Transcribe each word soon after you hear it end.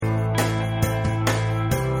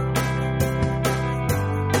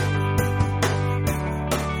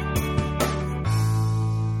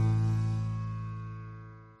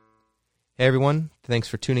Hey everyone, thanks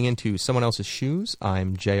for tuning in to Someone Else's Shoes.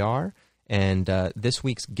 I'm JR, and this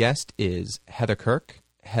week's guest is Heather Kirk.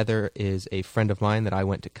 Heather is a friend of mine that I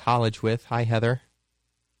went to college with. Hi, Heather.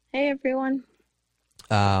 Hey everyone.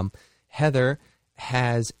 Heather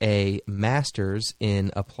has a master's in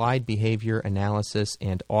applied behavior analysis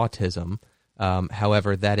and autism.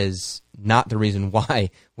 However, that is not the reason why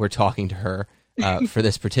we're talking to her for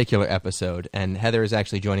this particular episode. And Heather is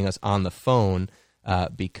actually joining us on the phone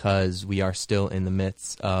because we are still in the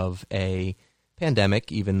midst of a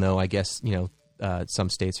pandemic, even though I guess, some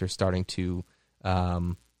states are starting to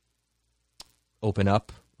open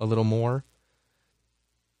up a little more.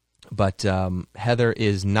 But Heather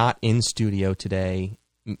is not in studio today,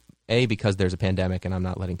 A, because there's a pandemic and I'm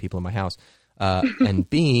not letting people in my house, and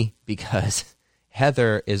B, because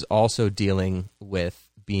Heather is also dealing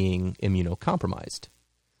with being immunocompromised.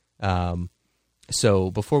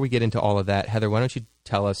 So before we get into all of that, Heather, why don't you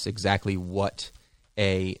tell us exactly what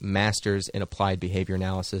a master's in applied behavior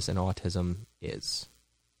analysis and autism is?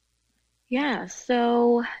 Yeah,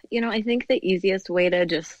 so, I think the easiest way to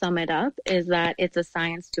just sum it up is that it's a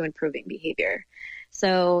science to improving behavior.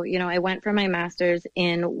 So, I went for my master's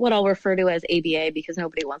in what I'll refer to as ABA because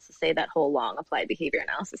nobody wants to say that whole long applied behavior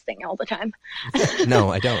analysis thing all the time. No,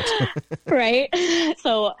 I don't. Right?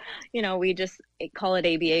 So, we just call it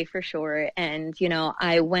ABA for short. And,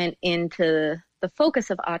 I went into the focus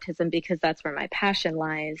of autism because that's where my passion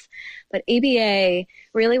lies. But ABA,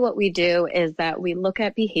 really what we do is that we look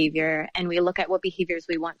at behavior and we look at what behaviors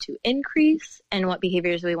we want to increase and what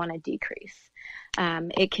behaviors we want to decrease.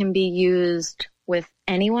 It can be used with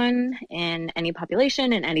anyone in any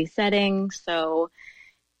population, in any setting. So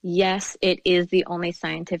yes, it is the only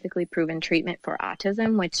scientifically proven treatment for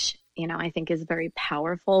autism, which, I think is very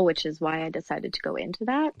powerful, which is why I decided to go into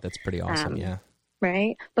that. That's pretty awesome, yeah.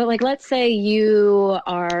 Right? But let's say you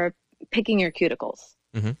are picking your cuticles.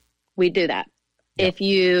 Mm-hmm. We do that. Yep. If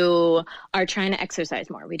you are trying to exercise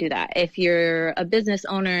more, we do that. If you're a business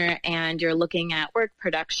owner and you're looking at work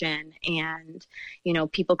production and,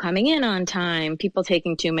 people coming in on time, people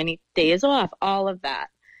taking too many days off, all of that.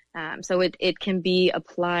 So it can be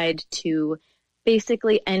applied to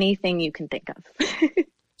basically anything you can think of.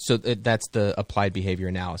 So that's the applied behavior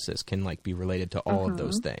analysis can be related to all of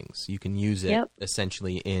those things. You can use it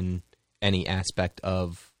essentially in any aspect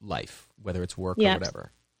of life, whether it's work or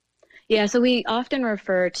whatever. Yeah, so we often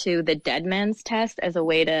refer to the dead man's test as a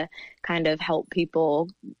way to kind of help people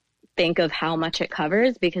think of how much it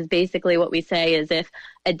covers, because basically what we say is if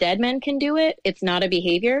a dead man can do it, it's not a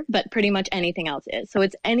behavior, but pretty much anything else is. So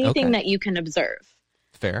it's anything that you can observe.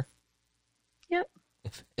 Fair. Yep.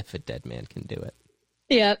 If a dead man can do it.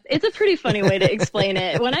 Yeah, it's a pretty funny way to explain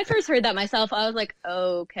it. When I first heard that myself, I was like,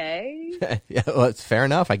 okay. Yeah, well, it's fair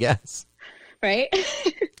enough, I guess. Right?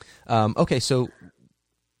 Okay, so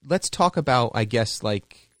let's talk about, I guess,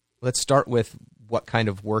 let's start with what kind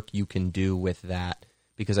of work you can do with that,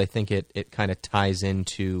 because I think it kind of ties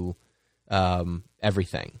into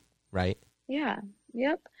everything, right? Yeah,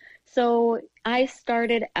 yep. So I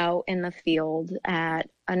started out in the field at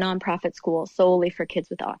a nonprofit school solely for kids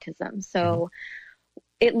with autism. So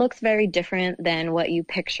it looks very different than what you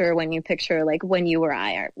picture when you picture when you or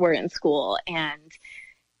I were in school, and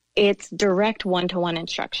it's direct one-to-one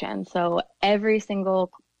instruction. So every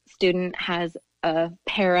single student has a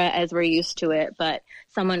para as we're used to it, but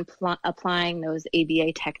someone applying those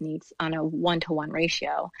ABA techniques on a one-to-one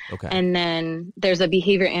ratio. Okay. And then there's a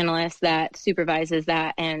behavior analyst that supervises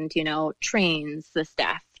that and, trains the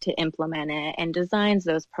staff to implement it and designs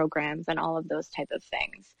those programs and all of those type of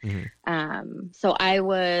things. Mm-hmm. So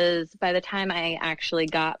by the time I actually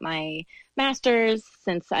got my master's,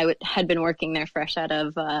 since I had been working there fresh out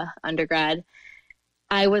of undergrad,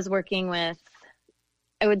 I was working with,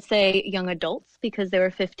 I would say, young adults because they were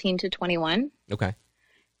 15 to 21. Okay.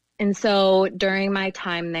 And so during my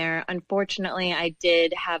time there, unfortunately, I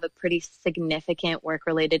did have a pretty significant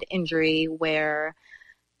work-related injury where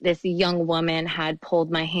this young woman had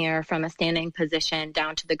pulled my hair from a standing position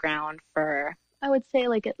down to the ground for, I would say,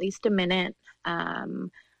 at least a minute,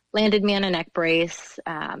 landed me on a neck brace.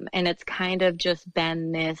 And it's kind of just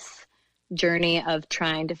been this journey of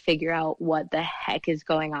trying to figure out what the heck is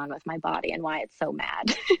going on with my body and why it's so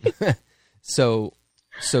mad. So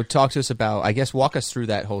talk to us about, I guess, walk us through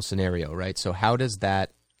that whole scenario, right? So how does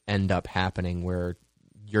that end up happening where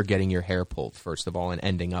you're getting your hair pulled, first of all, and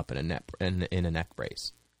ending up in a neck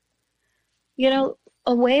brace?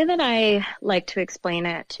 A way that I like to explain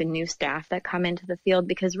it to new staff that come into the field,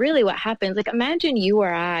 because really what happens, imagine you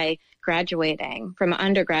or I graduating from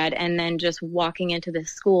undergrad and then just walking into this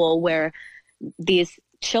school where these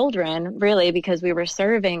children, really, because we were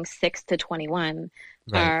serving 6 to 21,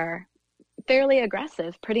 Right. are fairly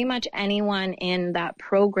aggressive. Pretty much anyone in that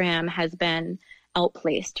program has been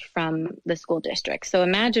outplaced from the school district. So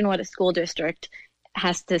imagine what a school district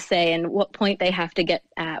has to say and what point they have to get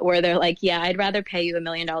at where they're like, yeah, I'd rather pay you $1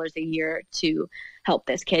 million a year to help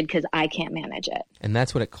this kid because I can't manage it. And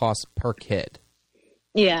that's what it costs per kid.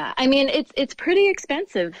 Yeah. I mean, it's pretty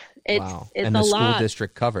expensive. Wow. It's and the a school lot.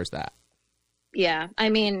 district covers that. Yeah. I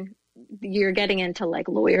mean, you're getting into like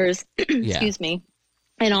lawyers, Yeah. excuse me,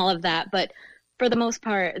 and all of that. But for the most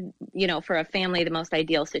part, you know, for a family, the most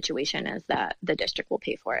ideal situation is that the district will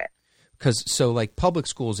pay for it. Because so like public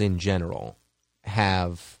schools in general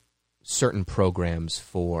have certain programs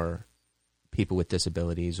for people with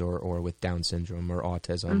disabilities or with Down syndrome or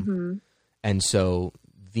autism. Mm-hmm. And so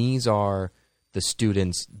these are the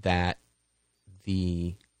students that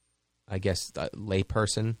the, I guess, the lay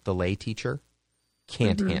person, the lay teacher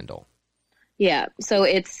can't Mm-hmm. handle. Yeah. So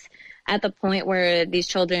it's at the point where these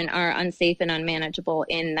children are unsafe and unmanageable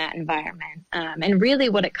in that environment. And really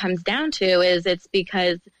what it comes down to is it's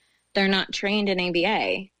because they're not trained in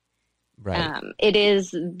ABA. Right. It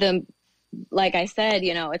is like I said,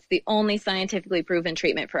 you know, it's the only scientifically proven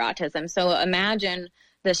treatment for autism. So imagine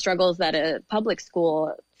the struggles that a public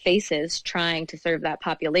school faces trying to serve that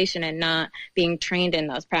population and not being trained in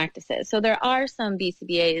those practices. So there are some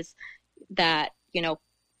BCBAs that, you know,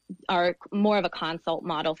 are more of a consult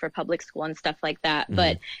model for public school and stuff like that. Mm-hmm.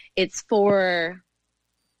 But it's for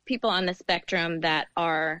people on the spectrum that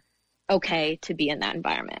are okay to be in that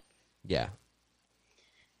environment. Yeah.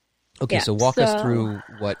 Okay, Yeah, so walk us so- through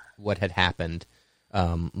what had happened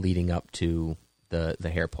leading up to the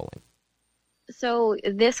hair pulling. So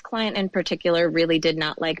this client in particular really did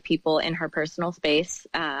not like people in her personal space.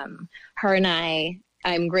 Her and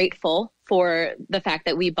I'm grateful for the fact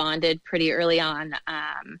that we bonded pretty early on.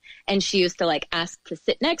 And she used to like ask to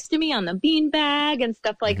sit next to me on the beanbag and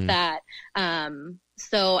stuff like Mhm. that.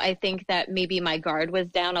 So I think that maybe my guard was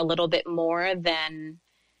down a little bit more than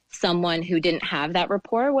someone who didn't have that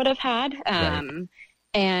rapport would have had. Right.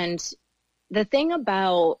 And the thing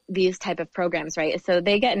about these type of programs, right, is so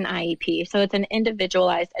they get an IEP. So it's an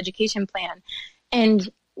individualized education plan. And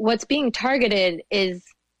what's being targeted is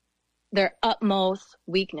their utmost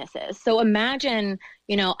weaknesses. So imagine,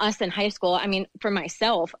 you know, us in high school. I mean, for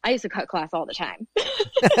myself, I used to cut class all the time.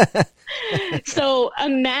 So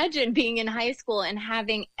imagine being in high school and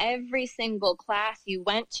having every single class you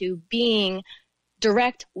went to being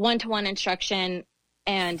direct one-to-one instruction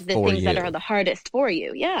and the For things that you. are the hardest for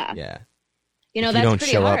you. Yeah. Yeah. You know, If that's you don't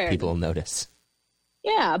pretty show hard. up, people will notice.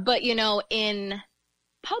 Yeah, but you know, in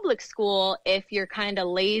public school, if you're kind of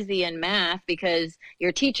lazy in math because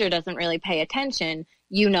your teacher doesn't really pay attention,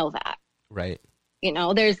 you know that. Right. You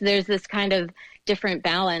know, there's this kind of different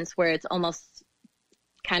balance where it's almost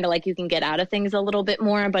kind of like you can get out of things a little bit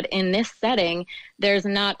more, but in this setting, there's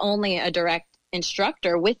not only a direct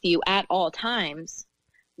instructor with you at all times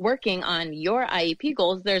working on your IEP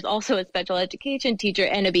goals, there's also a special education teacher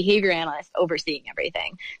and a behavior analyst overseeing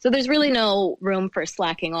everything. So there's really no room for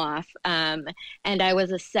slacking off. And I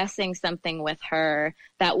was assessing something with her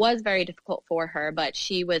that was very difficult for her, but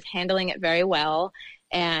she was handling it very well.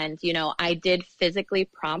 And, you know, I did physically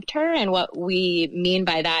prompt her. And what we mean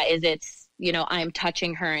by that is it's, you know, I'm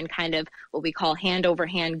touching her and kind of what we call hand over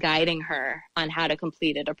hand guiding her on how to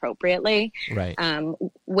complete it appropriately. Right.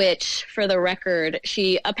 Which, for the record,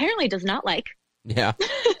 she apparently does not like. Yeah.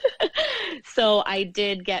 So I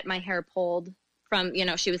did get my hair pulled from, you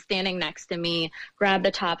know, she was standing next to me, grabbed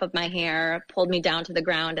the top of my hair, pulled me down to the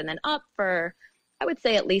ground and then up for, I would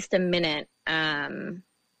say, at least a minute.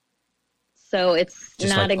 So it's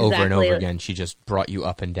Just not like exactly over and over again, she just brought you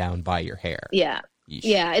up and down by your hair. Yeah. Yeesh.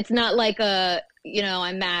 Yeah, it's not like you know,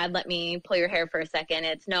 I'm mad, let me pull your hair for a second.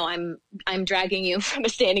 It's no, I'm dragging you from a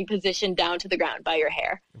standing position down to the ground by your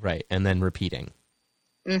hair. Right. And then repeating.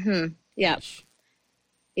 Mm-hmm. Yeah. Yeesh.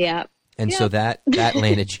 Yeah. And Yeah. so that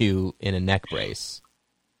landed you in a neck brace.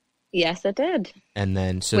 Yes, it did. And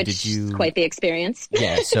then, so Which did you? is quite the experience.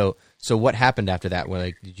 Yeah. So what happened after that?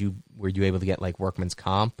 Were you able to get like workman's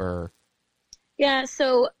comp or? Yeah.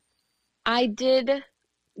 So I did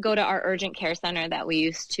go to our urgent care center that we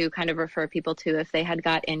used to kind of refer people to if they had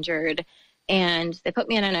got injured, and they put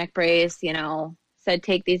me in a neck brace, you know, said,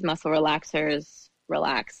 take these muscle relaxers,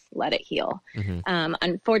 relax, let it heal. Mhm.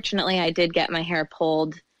 Unfortunately, I did get my hair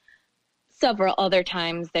pulled several other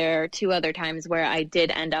times. There are 2 other times where I did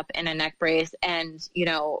end up in a neck brace. And, you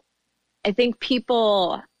know, I think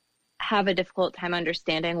people have a difficult time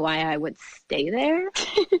understanding why I would stay there.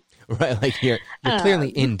 Right. Like you're clearly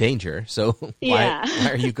in danger. So why Yeah.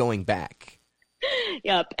 why are you going back?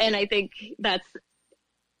 Yep. And I think that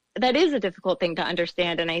is a difficult thing to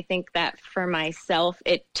understand. And I think that for myself,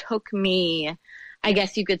 it took me, I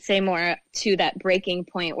guess you could say, more to that breaking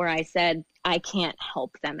point where I said, I can't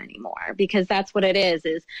help them anymore, because that's what it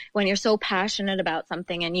is when you're so passionate about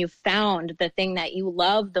something and you found the thing that you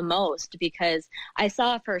love the most. Because I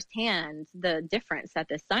saw firsthand the difference that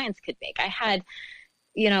this science could make. I had,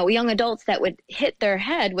 young adults that would hit their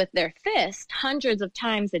head with their fist hundreds of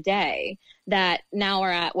times a day that now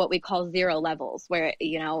are at what we call zero levels, where,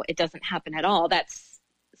 it doesn't happen at all. That's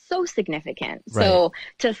so significant. Right. So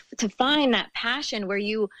to find that passion where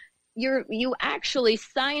you actually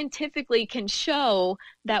scientifically can show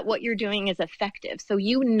that what you're doing is effective. So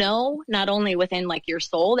not only within like your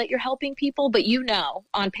soul that you're helping people, but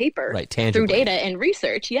on paper, right, tangibly, through data and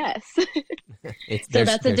research. Yes. So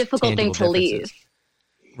that's a difficult thing to leave.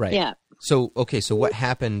 Right. Yeah. So what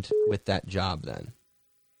happened with that job then?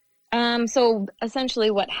 So essentially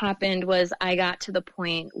what happened was I got to the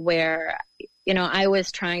point where, I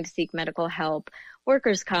was trying to seek medical help.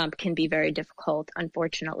 Workers' comp can be very difficult,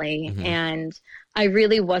 unfortunately. Mm-hmm. And I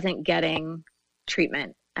really wasn't getting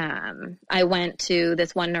treatment. I went to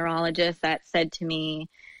this one neurologist that said to me,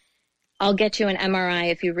 I'll get you an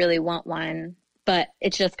MRI if you really want one, but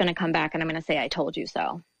it's just going to come back and I'm going to say, I told you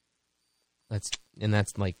so. That's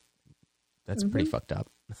mm-hmm. pretty fucked up.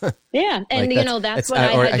 Yeah. And that's what I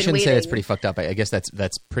had been shouldn't waiting. say that's pretty fucked up. I guess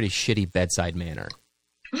that's pretty shitty bedside manner.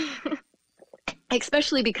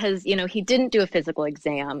 Especially because, he didn't do a physical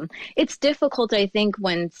exam. It's difficult, I think,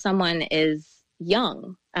 when someone is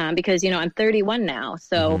young, because, I'm 31 now.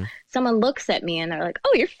 So mm-hmm. someone looks at me and they're like,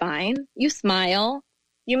 oh, you're fine. You smile.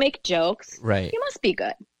 You make jokes. Right. You must be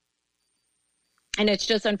good. And it's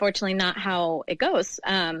just unfortunately not how it goes.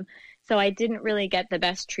 So I didn't really get the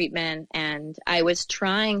best treatment, and I was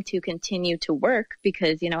trying to continue to work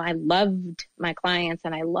because, I loved my clients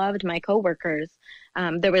and I loved my coworkers.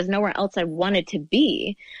 There was nowhere else I wanted to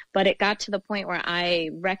be, but it got to the point where I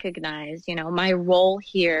recognized, my role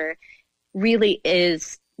here really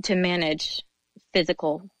is to manage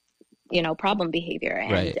physical, problem behavior.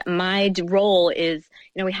 And right. My role is,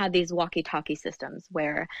 we had these walkie-talkie systems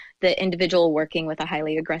where the individual working with a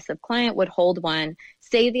highly aggressive client would hold one,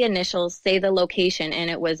 say the initials, say the location, and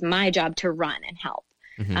it was my job to run and help.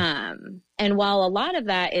 Mm-hmm. And while a lot of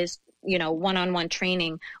that is, one-on-one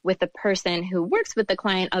training with the person who works with the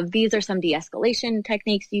client of these are some de-escalation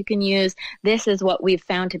techniques you can use. This is what we've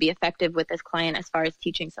found to be effective with this client as far as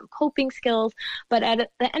teaching some coping skills. But at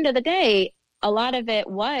the end of the day, a lot of it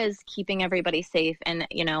was keeping everybody safe and,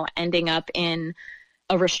 ending up in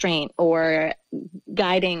a restraint or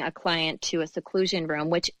guiding a client to a seclusion room,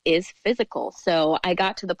 which is physical. So I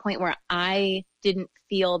got to the point where I didn't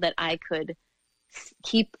feel that I could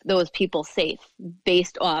keep those people safe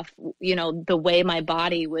based off, the way my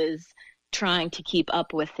body was trying to keep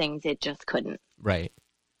up with things. It just couldn't. Right.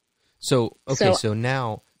 So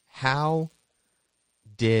now how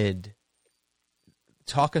did...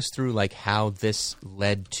 Talk us through how this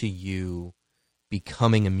led to you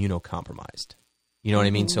becoming immunocompromised. You know what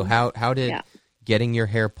I mean? So how did getting your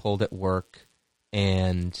hair pulled at work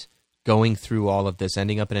and going through all of this,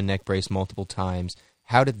 ending up in a neck brace multiple times,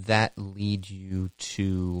 how did that lead you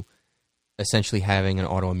to essentially having an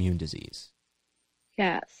autoimmune disease?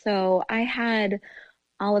 Yeah, so I had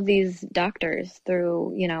all of these doctors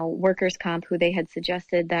through, workers' comp who they had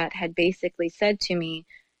suggested that had basically said to me,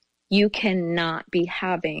 you cannot be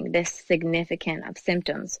having this significant of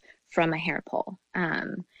symptoms from a hair pull.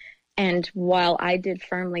 And while I did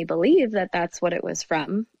firmly believe that that's what it was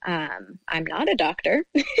from, I'm not a doctor.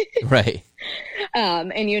 Right.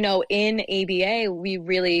 And, in ABA, we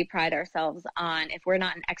really pride ourselves on, if we're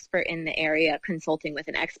not an expert in the area, consulting with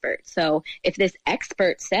an expert. So if this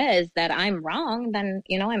expert says that I'm wrong, then,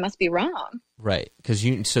 I must be wrong. Right. Because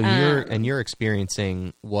you're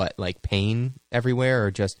experiencing what, like pain everywhere,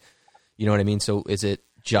 or just... You know what I mean? So is it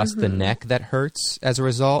just mm-hmm. the neck that hurts as a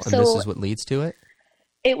result, and this is what leads to it?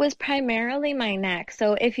 It was primarily my neck.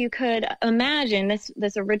 So if you could imagine,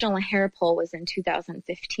 this original hair pull was in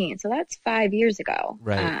 2015. So that's 5 years ago.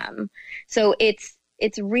 Right. So it's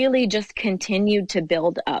really just continued to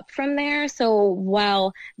build up from there. So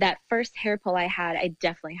while that first hair pull I had, I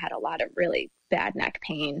definitely had a lot of really bad neck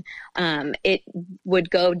pain. It would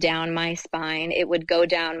go down my spine. It would go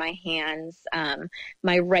down my hands.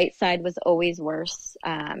 My right side was always worse.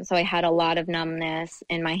 So I had a lot of numbness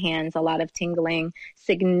in my hands, a lot of tingling,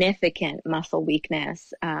 significant muscle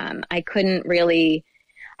weakness. I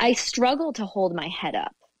struggled to hold my head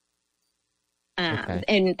up. Okay.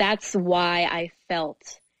 And that's why I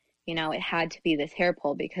felt it had to be this hair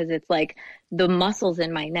pull, because it's like the muscles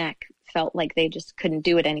in my neck felt like they just couldn't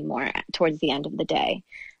do it anymore towards the end of the day.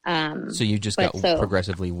 So you just got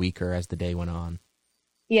progressively weaker as the day went on.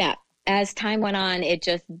 Yeah. As time went on, it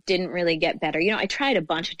just didn't really get better. I tried a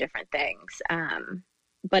bunch of different things.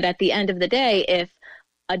 But at the end of the day, if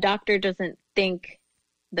a doctor doesn't think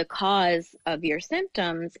the cause of your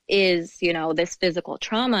symptoms is, this physical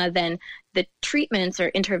trauma, then the treatments or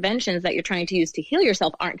interventions that you're trying to use to heal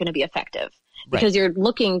yourself aren't going to be effective, because you're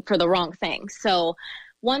looking for the wrong thing. So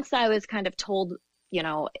once I was kind of told,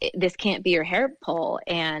 this can't be your hair pull,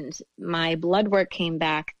 and my blood work came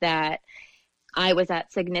back that I was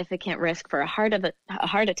at significant risk for a heart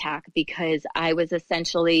attack, because I was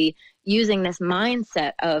essentially using this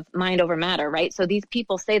mindset of mind over matter, right? So these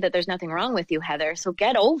people say that there's nothing wrong with you, Heather. So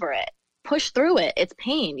get over it. Push through it. It's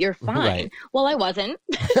pain. You're fine. Right. Well, I wasn't.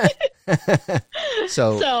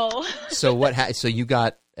 So what? So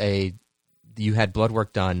you had blood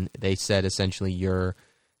work done. They said essentially you're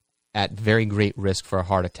at very great risk for a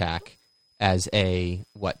heart attack as a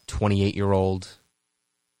 28-year-old.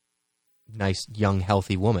 Nice, young,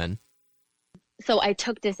 healthy woman. So I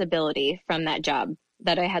took disability from that job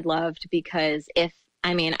that I had loved, because I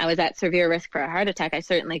was at severe risk for a heart attack, I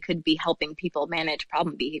certainly could be helping people manage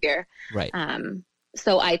problem behavior. Right.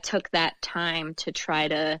 So I took that time to try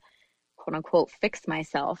to, quote unquote, fix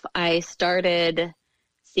myself. I started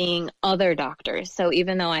seeing other doctors. So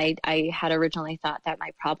even though I had originally thought that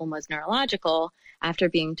my problem was neurological, after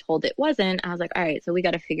being told it wasn't, I was like, all right, so we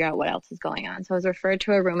got to figure out what else is going on. So I was referred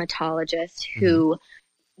to a rheumatologist who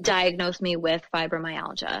diagnosed me with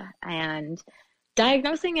fibromyalgia. And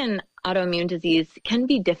diagnosing an autoimmune disease can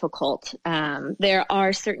be difficult. There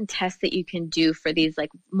are certain tests that you can do for these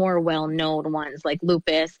like more well-known ones like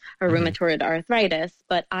lupus or rheumatoid arthritis,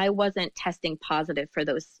 but I wasn't testing positive for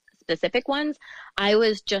those specific ones. I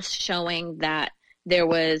was just showing that there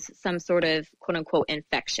was some sort of quote unquote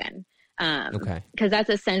infection. Because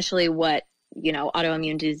that's essentially what,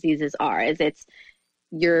 autoimmune diseases are, is it's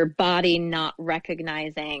your body not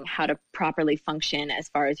recognizing how to properly function as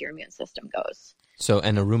far as your immune system goes. So,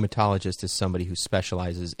 and a rheumatologist is somebody who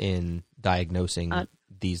specializes in diagnosing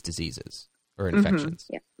these diseases or infections.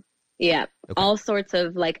 Yeah. Okay. All sorts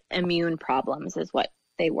of like immune problems is what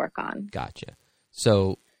they work on. Gotcha.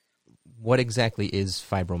 So what exactly is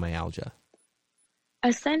fibromyalgia?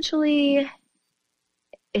 Essentially,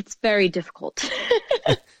 it's very difficult.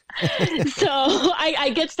 So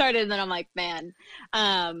I get started and then I'm like, man.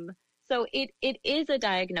 So it is a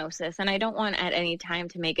diagnosis, and I don't want at any time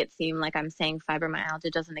to make it seem like I'm saying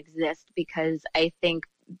fibromyalgia doesn't exist, because I think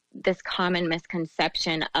this common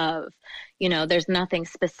misconception of, there's nothing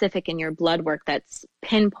specific in your blood work that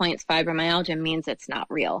pinpoints fibromyalgia means it's not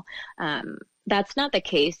real. That's not the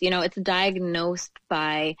case. It's diagnosed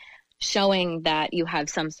by showing that you have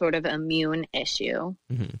some sort of immune issue,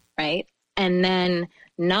 right? And then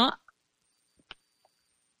not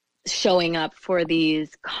showing up for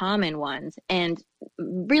these common ones and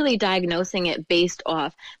really diagnosing it based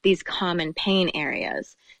off these common pain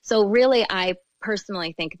areas. So really, I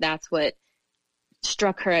personally think that's what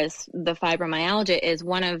struck her as the fibromyalgia is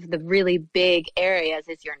one of the really big areas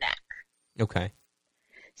is your neck. Okay.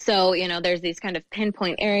 So, there's these kind of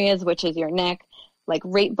pinpoint areas, which is your neck, like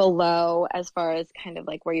right below as far as kind of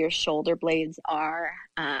like where your shoulder blades are,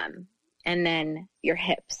 and then your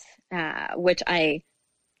hips, which I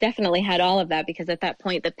definitely had all of that, because at that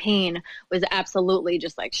point the pain was absolutely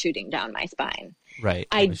just like shooting down my spine. Right.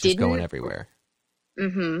 It was just going everywhere.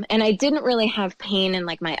 And I didn't really have pain in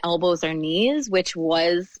like my elbows or knees, which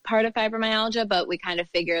was part of fibromyalgia, but we kind of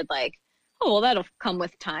figured like, oh, well, that'll come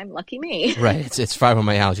with time. Lucky me. Right. It's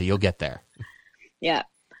fibromyalgia. You'll get there. Yeah.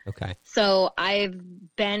 Okay. So I've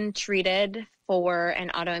been treated for an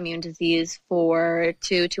autoimmune disease for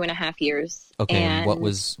 2.5 years. Okay. And what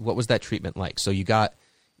was that treatment like? So you got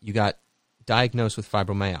diagnosed with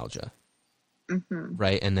fibromyalgia,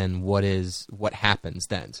 right? And then what happens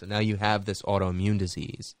then? So now you have this autoimmune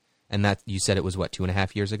disease, and that you said it was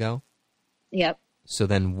 2.5 years ago? Yep. So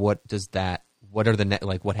then what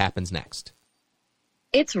happens next?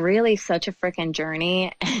 It's really such a freaking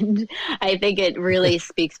journey, and I think it really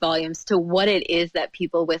speaks volumes to what it is that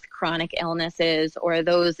people with chronic illnesses, or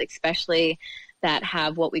those especially that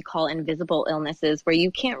have what we call invisible illnesses, where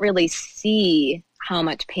you can't really see how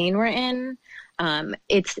much pain we're in.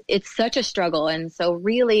 It's such a struggle. And so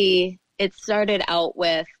really it started out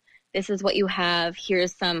with, this is what you have.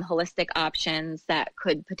 Here's some holistic options that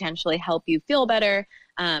could potentially help you feel better.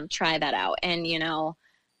 Try that out. And,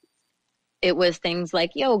 it was things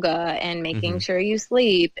like yoga and making sure you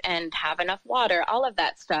sleep and have enough water, all of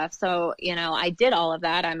that stuff. So, I did all of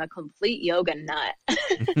that. I'm a complete yoga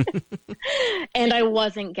nut. And I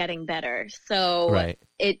wasn't getting better. So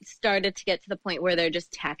it started to get to the point where they're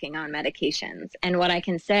just tacking on medications. And what I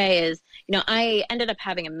can say is, I ended up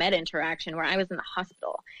having a med interaction where I was in the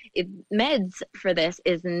hospital. Meds for this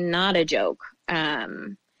is not a joke.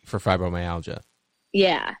 For fibromyalgia.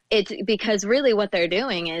 Yeah. It's because really what they're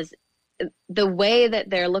doing is the way that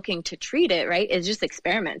they're looking to treat it, right, is just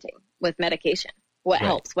experimenting with medication. What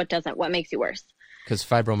helps, what doesn't, what makes you worse. Because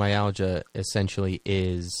fibromyalgia essentially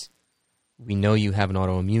is, we know you have an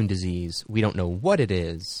autoimmune disease. We don't know what it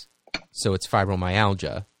is. So it's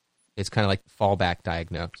fibromyalgia. It's kind of like fallback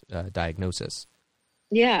diagnosis.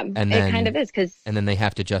 Yeah, and then, it kind of is. And then they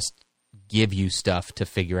have to just give you stuff to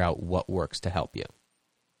figure out what works to help you.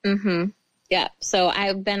 Mm-hmm. Yeah. So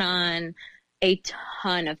I've been on a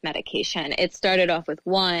ton of medication. It started off with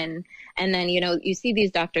one, and then, you see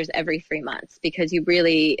these doctors every 3 months because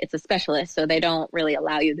it's a specialist, so they don't really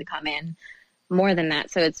allow you to come in more than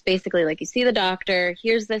that. So it's basically like you see the doctor,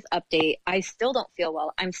 here's this update. I still don't feel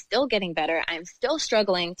well. I'm still getting better. I'm still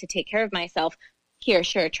struggling to take care of myself. Here,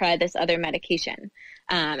 sure, try this other medication.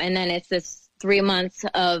 And then it's this 3 months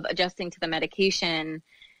of adjusting to the medication,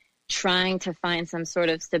 trying to find some sort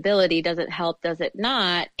of stability. Does it help? Does it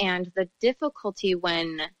not? And the difficulty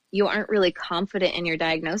when you aren't really confident in your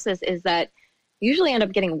diagnosis is that you usually end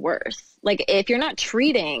up getting worse. Like if you're not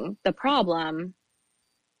treating the problem,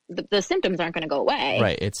 the symptoms aren't going to go away.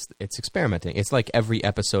 Right. It's experimenting. It's like every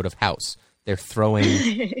episode of House. They're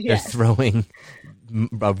throwing they're throwing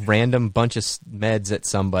a random bunch of meds at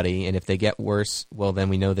somebody, and if they get worse, well, then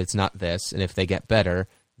we know that it's not this. And if they get better,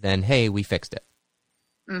 then hey, we fixed it.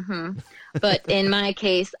 Mm-hmm. But in my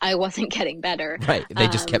case, I wasn't getting better. Right. They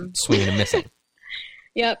just kept swinging and missing.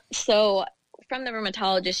 Yep. So from the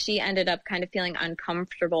rheumatologist, she ended up kind of feeling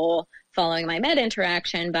uncomfortable following my med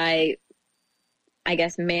interaction by, I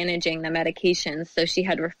guess, managing the medications. So she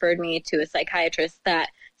had referred me to a psychiatrist that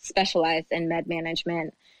specialized in med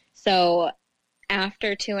management. So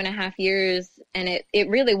after 2.5 years, and it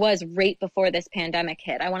really was right before this pandemic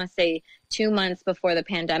hit, I want to say 2 months before the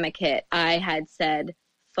pandemic hit, I had said,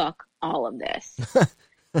 fuck all of this.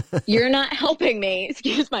 You're not helping me.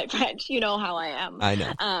 Excuse my French. You know how I am. I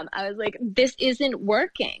know. I was like, this isn't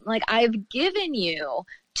working. Like, I've given you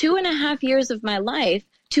 2.5 years of my life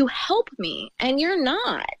to help me, and you're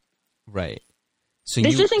not. Right. So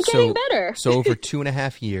this isn't getting better. So over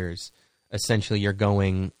 2.5 years, essentially you're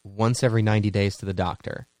going once every 90 days to the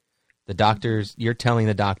doctor. You're telling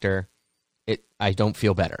the doctor, I don't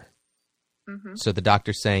feel better. Mm-hmm. So the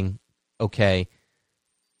doctor's saying, okay,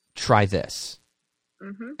 try this.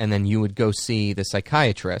 Mm-hmm. And then you would go see the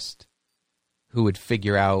psychiatrist who would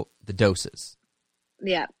figure out the doses.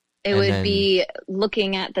 Yeah. It would be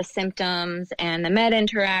looking at the symptoms and the med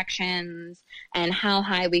interactions and how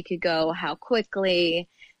high we could go, how quickly.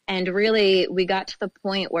 And really, we got to the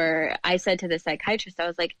point where I said to the psychiatrist, I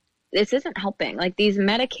was like, this isn't helping. Like, these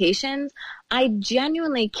medications, I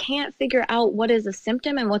genuinely can't figure out what is a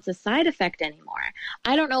symptom and what's a side effect anymore.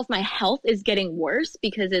 I don't know if my health is getting worse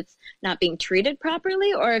because it's not being treated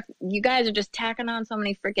properly, or if you guys are just tacking on so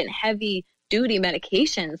many freaking heavy duty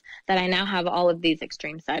medications that I now have all of these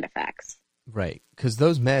extreme side effects. Right. Because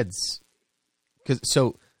those meds,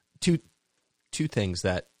 so two things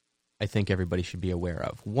that I think everybody should be aware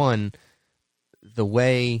of. One, the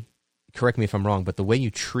way, correct me if I'm wrong, but the way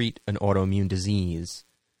you treat an autoimmune disease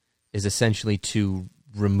is essentially to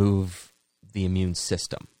remove the immune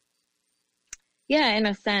system. Yeah, in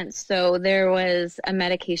a sense. So there was a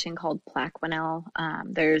medication called Plaquenil.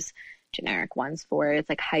 There's generic ones for it. It's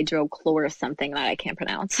like hydrochlor something that I can't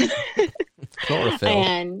pronounce. Chlorophyll.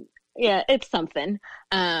 And yeah, it's something.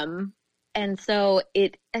 And so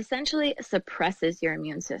it essentially suppresses your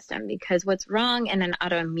immune system, because what's wrong in an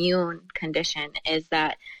autoimmune condition is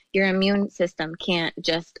that your immune system can't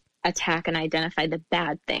just attack and identify the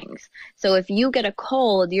bad things. So if you get a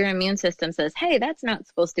cold, your immune system says, hey, that's not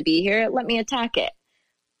supposed to be here. Let me attack it.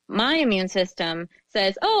 My immune system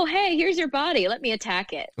says, oh, hey, here's your body. Let me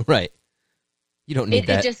attack it. Right. You don't need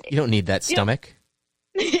that. You don't need that stomach.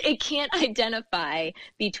 It can't identify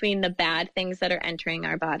between the bad things that are entering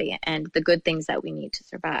our body and the good things that we need to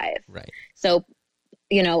survive. Right. So,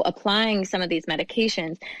 applying some of these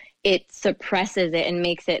medications, it suppresses it and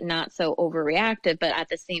makes it not so overreactive. But at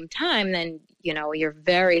the same time, then, you're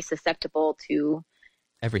very susceptible to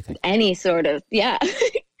everything. Any sort of, yeah.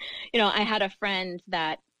 I had a friend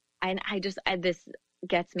that this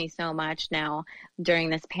gets me so much now during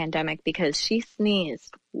this pandemic, because she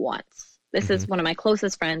sneezed once. This Hmm. is one of my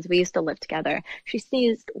closest friends. We used to live together. She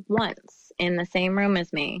sneezed once in the same room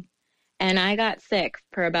as me, and I got sick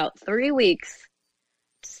for about 3 weeks,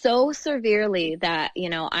 so severely that,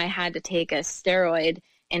 I had to take a steroid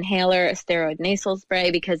inhaler, a steroid nasal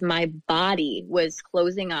spray because my body was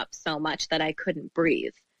closing up so much that I couldn't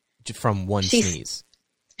breathe. From one She sneeze.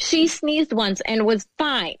 she sneezed once and was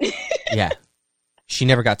fine. Yeah. She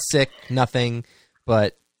never got sick, nothing,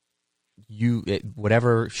 but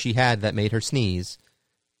whatever she had that made her sneeze,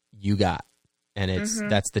 you got. And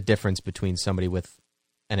that's the difference between somebody with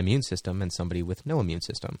an immune system and somebody with no immune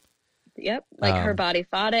system. Yep. Like her body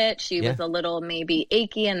fought it. She yeah. was a little maybe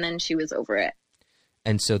achy, and then she was over it.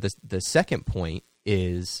 And so the second point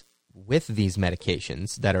is, with these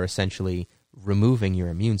medications that are essentially removing your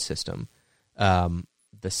immune system,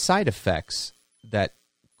 the side effects that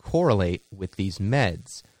correlate with these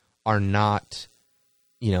meds are not,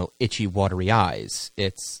 itchy, watery eyes.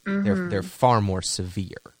 It's they're far more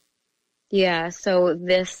severe. Yeah. So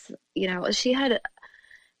this, she had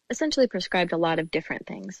essentially prescribed a lot of different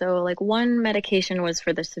things. So like one medication was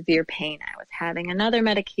for the severe pain I was having. Another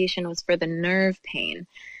medication was for the nerve pain.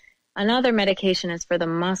 Another medication is for the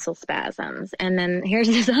muscle spasms. And then here's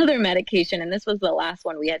this other medication, and this was the last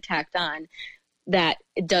one we had tacked on, that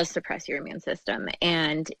it does suppress your immune system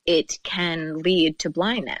and it can lead to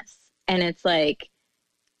blindness. And it's like,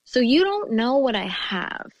 so you don't know what I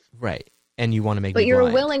have. Right. And you want to make me blind. But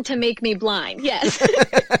you're willing to make me blind. Yes.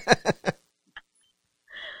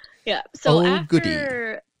 Yeah. So after,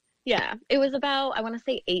 goody. Yeah, it was about, I want to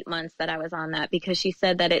say 8 months that I was on that, because she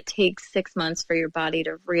said that it takes 6 months for your body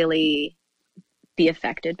to really be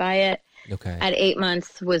affected by it. Okay. At 8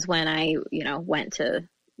 months was when I, went to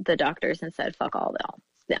the doctors and said, fuck all that.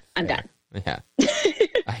 Yeah, I'm done. Yeah.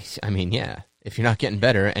 I mean, yeah, if you're not getting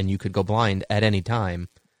better and you could go blind at any time,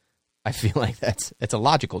 I feel like it's a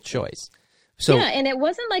logical choice. So, yeah, and it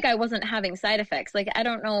wasn't like I wasn't having side effects. Like, I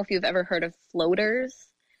don't know if you've ever heard of floaters.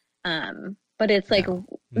 But it's like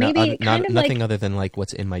maybe nothing other than like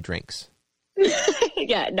what's in my drinks.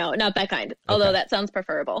 Yeah, no, not that kind. Although that sounds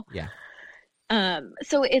preferable. Yeah.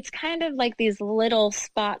 So it's kind of like these little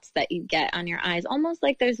spots that you get on your eyes, almost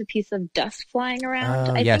like there's a piece of dust flying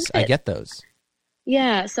around. Yes, I get those.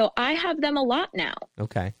 Yeah, so I have them a lot now.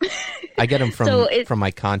 Okay. I get them from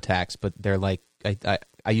my contacts, but they're like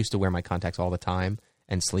I used to wear my contacts all the time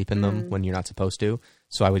and sleep in them when you're not supposed to.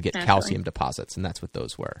 So I would get calcium deposits, and that's what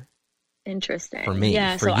those were. Interesting. For me.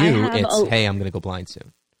 Yeah, for you, it's, hey, I'm going to go blind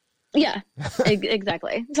soon. Yeah,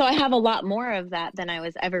 exactly. So I have a lot more of that than I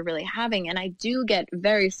was ever really having. And I do get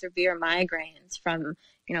very severe migraines from,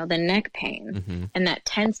 the neck pain and that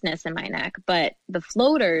tenseness in my neck. But the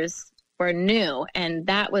floaters were new. And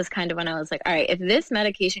that was kind of when I was like, all right, if this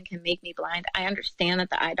medication can make me blind, I understand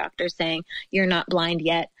that the eye doctor is saying you're not blind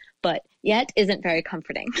yet, but yet isn't very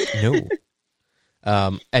comforting. No.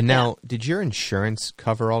 And now, did your insurance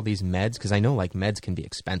cover all these meds? Because I know like meds can be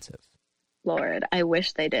expensive. Lord, I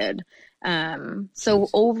wish they did. So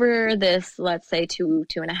over this, let's say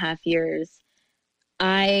 2.5 years,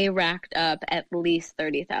 I racked up at least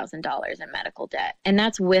 $30,000 in medical debt, and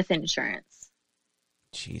that's with insurance.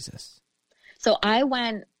 Jesus. So I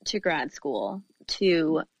went to grad school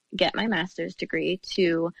to get my master's degree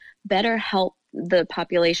to better help the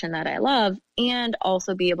population that I love, and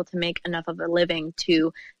also be able to make enough of a living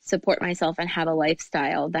to support myself and have a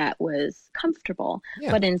lifestyle that was comfortable.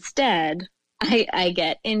 Yeah. But instead, I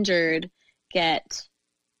get injured,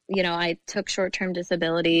 I took short-term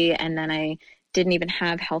disability, and then I didn't even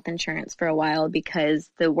have health insurance for a while because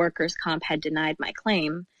the workers' comp had denied my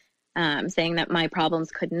claim, saying that my problems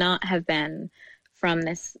could not have been from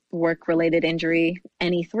this work-related injury,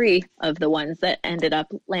 any three of the ones that ended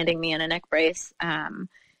up landing me in a neck brace. And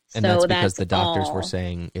that's because the doctors were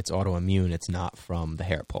saying it's autoimmune, it's not from the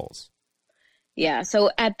hair pulls. Yeah,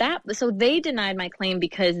 so they denied my claim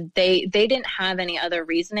because they didn't have any other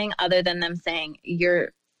reasoning other than them saying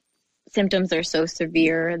your symptoms are so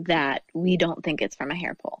severe that we don't think it's from a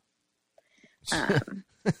hair pull.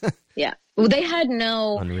 Yeah. Well, they had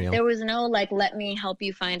there was no let me help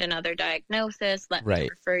you find another diagnosis. Let me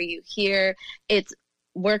refer you here. It's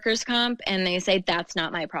workers' comp, and they say that's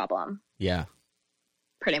not my problem. Yeah.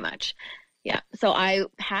 Pretty much. Yeah. So I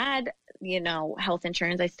had, health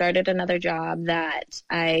insurance. I started another job that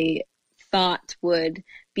I thought would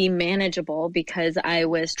be manageable because I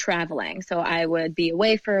was traveling. So I would be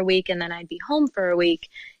away for a week and then I'd be home for a week,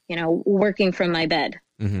 working from my bed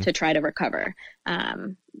to try to recover.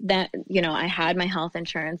 I had my health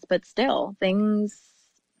insurance, but still things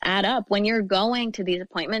add up. When you're going to these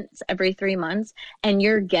appointments every 3 months and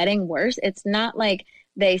you're getting worse, it's not like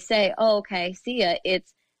they say, oh, okay, see ya.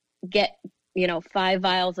 It's get, 5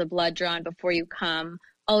 vials of blood drawn before you come.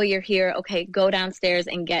 Oh, you're here. Okay, go downstairs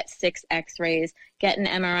and get 6 x-rays, get an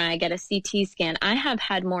MRI, get a CT scan. I have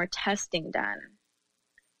had more testing done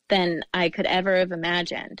than I could ever have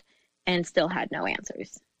imagined and still had no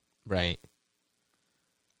answers. Right.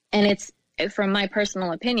 And it's, from my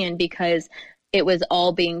personal opinion, because it was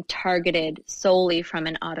all being targeted solely from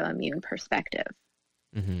an autoimmune perspective.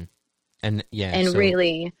 Mm-hmm. And yeah. And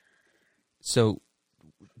really. So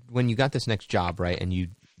when you got this next job, right, and you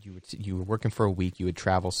were working for a week, you would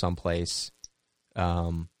travel someplace,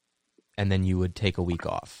 and then you would take a week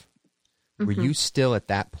off. Mm-hmm. Were you still at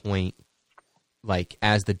that point, like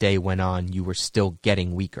as the day went on, you were still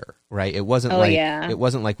getting weaker, right? It wasn't it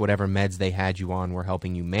wasn't like whatever meds they had you on were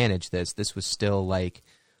helping you manage this. This was still like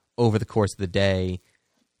over the course of the day,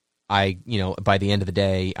 by the end of the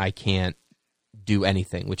day, I can't do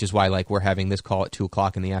anything, which is why like we're having this call at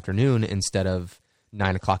 2:00 in the afternoon instead of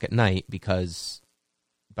 9:00 at night, because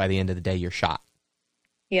by the end of the day you're shot.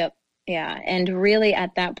 Yep. Yeah. And really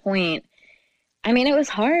at that point, I mean, it was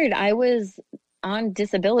hard. I was on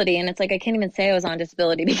disability, and it's like I can't even say I was on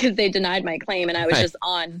disability because they denied my claim, and I was just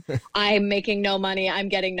on, I'm making no money, I'm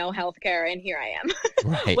getting no health care, and here I am.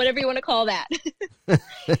 Right. Whatever you want to call that.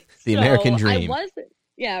 The American dream.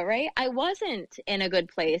 I wasn't in a good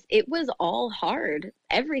place. It was all hard.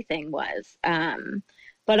 Everything was.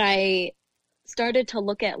 But I started to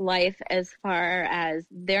look at life as far as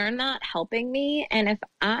they're not helping me, and if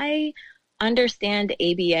I understand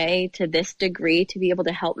ABA to this degree to be able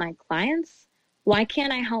to help my clients, why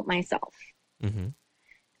can't I help myself?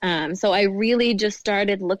 Mm-hmm. So I really just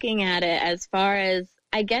started looking at it as far as,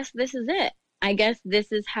 I guess this is it. I guess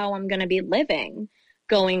this is how I'm going to be living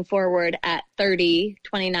going forward at 30,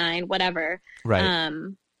 29, whatever. Right.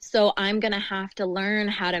 So I'm going to have to learn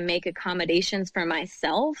how to make accommodations for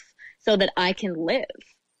myself so that I can live.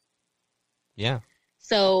 Yeah.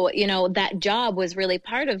 So, that job was really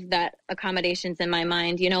part of that accommodations in my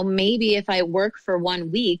mind. Maybe if I work for 1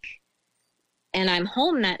 week and I'm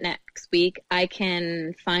home that next week, I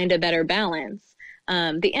can find a better balance.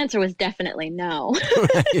 The answer was definitely no.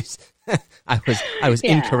 I was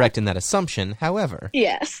incorrect in that assumption. However,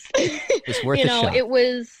 yes, it's worth a shot. It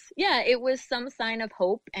was some sign of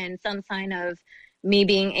hope and some sign of me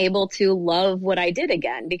being able to love what I did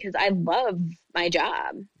again, because I love my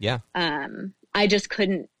job. Yeah. I just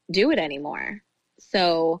couldn't do it anymore.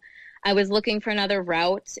 So I was looking for another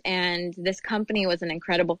route, and this company was an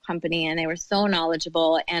incredible company, and they were so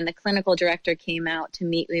knowledgeable. And the clinical director came out to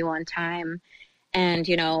meet me one time, and,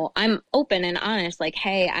 I'm open and honest, like,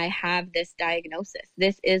 hey, I have this diagnosis.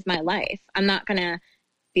 This is my life. I'm not going to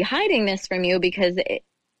be hiding this from you because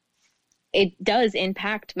it does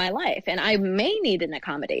impact my life, and I may need an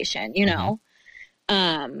accommodation,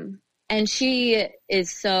 Mm-hmm. And she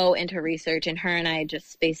is so into research, and her and I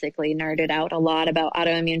just basically nerded out a lot about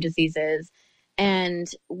autoimmune diseases.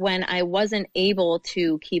 And when I wasn't able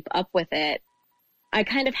to keep up with it, I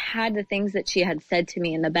kind of had the things that she had said to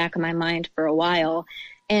me in the back of my mind for a while.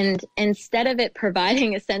 And instead of it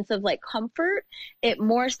providing a sense of like comfort, it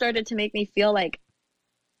more started to make me feel like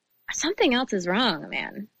something else is wrong,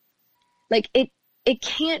 man. Like it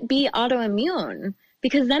can't be autoimmune,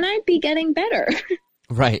 because then I'd be getting better.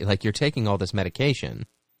 Right. Like, you're taking all this medication.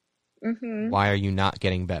 Mm-hmm. Why are you not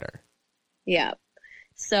getting better? Yeah.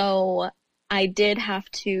 So I did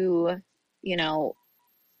have to,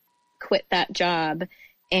 quit that job,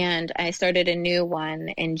 and I started a new one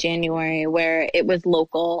in January where it was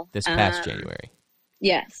local. This past January.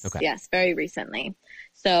 Yes. Okay. Yes. Very recently.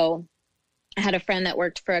 So I had a friend that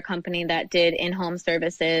worked for a company that did in-home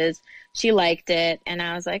services. She liked it. And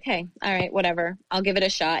I was like, hey, all right, whatever. I'll give it a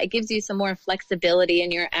shot. It gives you some more flexibility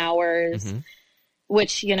in your hours, mm-hmm.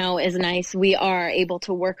 which, is nice. We are able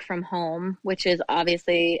to work from home, which is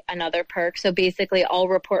obviously another perk. So basically all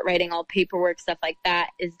report writing, all paperwork, stuff like that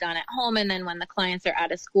is done at home. And then when the clients are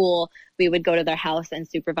out of school, we would go to their house and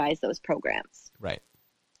supervise those programs. Right.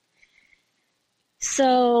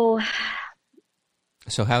 So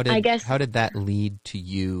how did that lead to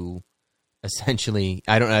you essentially?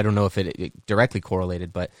 I don't know if it directly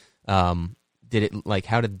correlated, but did it, like,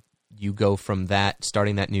 how did you go from that,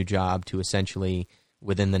 starting that new job, to essentially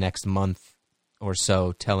within the next month or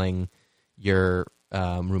so telling your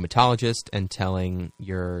rheumatologist and telling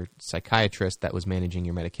your psychiatrist that was managing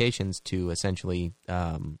your medications to essentially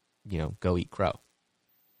go eat crow?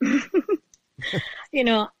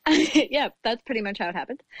 Yeah, that's pretty much how it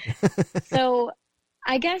happened. So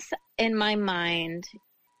I guess in my mind,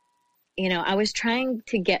 I was trying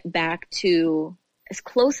to get back to as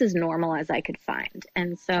close as normal as I could find.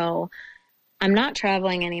 And so I'm not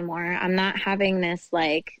traveling anymore. I'm not having this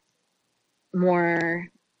like more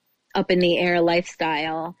up in the air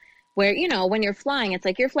lifestyle where, you know, when you're flying, it's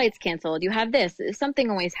like your flight's canceled. You have this, something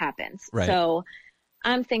always happens. Right. So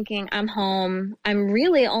I'm thinking I'm home. I'm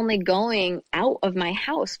really only going out of my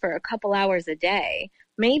house for a couple hours a day.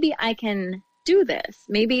 Maybe I can do this.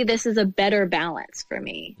 Maybe this is a better balance for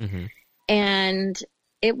me. Mm-hmm. And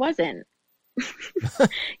it wasn't.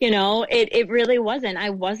 You know, it really wasn't.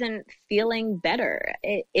 I wasn't feeling better.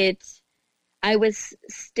 I was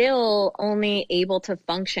still only able to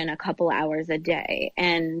function a couple hours a day.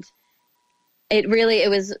 And it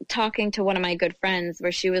was talking to one of my good friends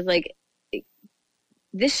where she was like,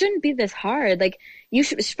 this shouldn't be this hard. Like, you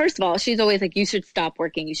should, first of all, she's always like, you should stop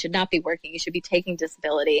working. You should not be working. You should be taking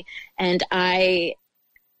disability. And I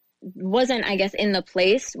wasn't, I guess, in the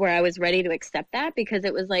place where I was ready to accept that, because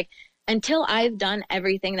it was like, until I've done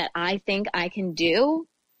everything that I think I can do,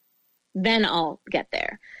 then I'll get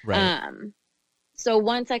there. Right. So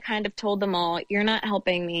once I kind of told them all, you're not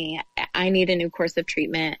helping me, I need a new course of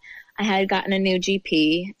treatment. I had gotten a new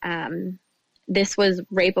GP. This was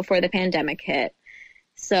right before the pandemic hit.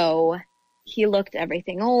 So he looked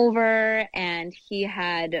everything over and he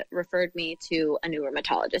had referred me to a new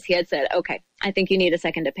rheumatologist. He had said, okay, I think you need a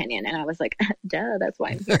second opinion. And I was like, duh, that's why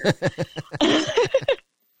I'm here.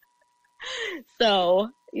 So,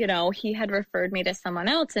 you know, he had referred me to someone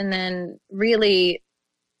else. And then really,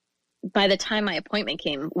 by the time my appointment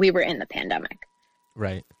came, we were in the pandemic.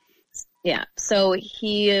 Right. Yeah. So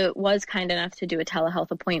he was kind enough to do a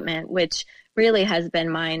telehealth appointment, which really has been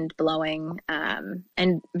mind blowing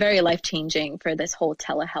and very life changing for this whole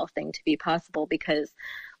telehealth thing to be possible. Because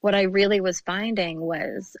what I really was finding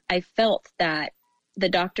was I felt that the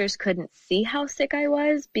doctors couldn't see how sick I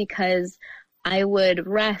was, because I would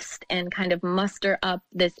rest and kind of muster up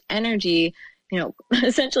this energy, you know,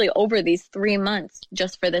 essentially over these 3 months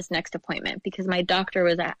just for this next appointment, because my doctor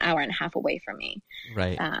was an hour and a half away from me.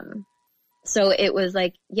 Right. So it was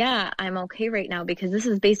like, yeah, I'm okay right now, because this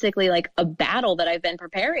is basically like a battle that I've been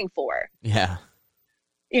preparing for. Yeah.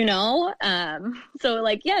 You know? So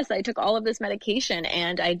like, yes, I took all of this medication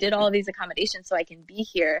and I did all of these accommodations so I can be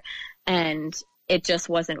here, and it just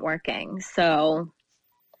wasn't working. So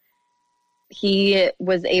he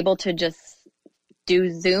was able to just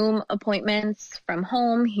do Zoom appointments from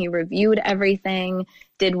home. He reviewed everything,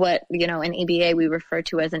 did what, you know, in ABA we refer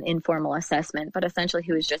to as an informal assessment, but essentially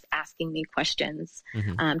he was just asking me questions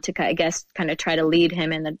to, I guess, kind of try to lead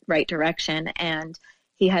him in the right direction. And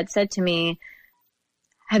he had said to me,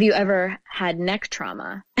 have you ever had neck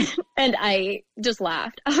trauma? And I just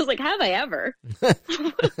laughed. I was like, have I ever?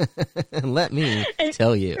 Let me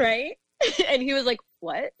tell you. Right? And he was like,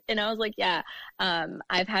 what? And I was like, yeah,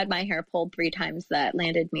 I've had my hair pulled 3 times that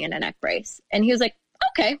landed me in a neck brace. And he was like,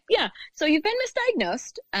 okay, yeah. So you've been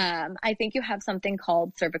misdiagnosed. I think you have something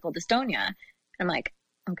called cervical dystonia. I'm like,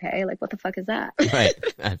 okay, like what the fuck is that? Right.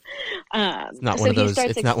 It's not one of those.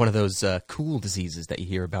 It's not one of those cool diseases that you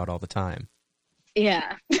hear about all the time.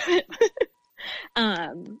 Yeah.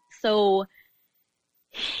 So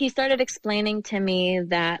he started explaining to me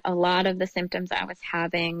that a lot of the symptoms I was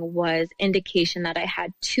having was indication that I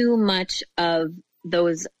had too much of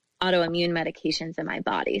those autoimmune medications in my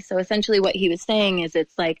body. So essentially what he was saying is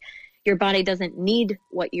it's like your body doesn't need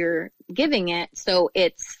what you're giving it, so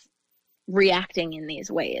it's reacting in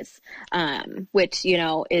these ways, which, you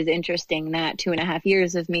know, is interesting that 2.5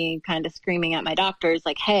 years of me kind of screaming at my doctors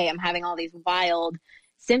like, hey, I'm having all these wild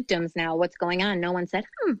symptoms now. What's going on? No one said,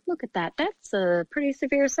 look at that. That's a pretty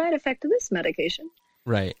severe side effect of this medication.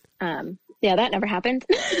 Right. Yeah, that never happened.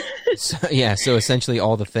 So essentially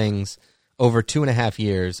all the things over 2.5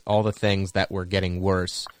 years, all the things that were getting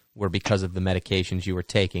worse were because of the medications you were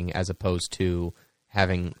taking, as opposed to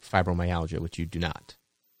having fibromyalgia, which you do not.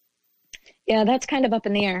 Yeah, that's kind of up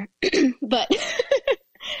in the air. But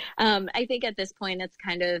I think at this point, it's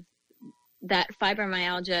kind of that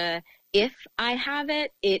fibromyalgia, if I have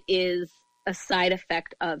it, it is a side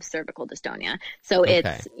effect of cervical dystonia. So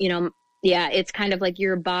it's, you know, yeah, it's kind of like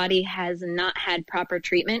your body has not had proper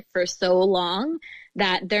treatment for so long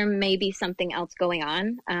that there may be something else going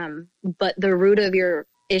on. But the root of your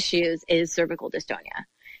issues is cervical dystonia,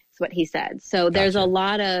 is what he said. So there's a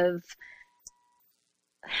lot of,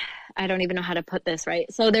 I don't even know how to put this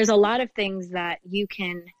right. So there's a lot of things that you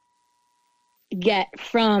can get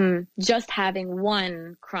from just having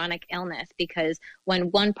one chronic illness, because when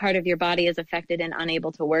one part of your body is affected and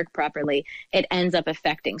unable to work properly, it ends up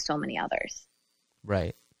affecting so many others.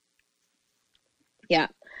 Right. Yeah.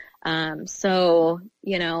 So,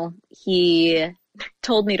 you know, he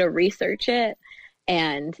told me to research it,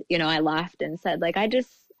 and, you know, I laughed and said, like,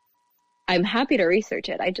 I'm happy to research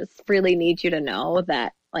it. I just really need you to know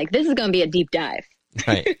that Like, this is going to be a deep dive.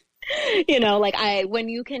 Right. Like when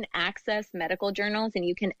you can access medical journals and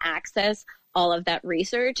you can access all of that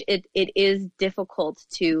research, it is difficult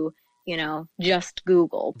to, just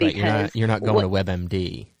Google, because right. You're not going to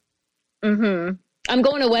WebMD. Mm-hmm. I'm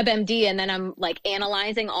going to WebMD, and then I'm like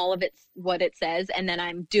analyzing all of what it says, and then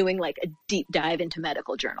I'm doing like a deep dive into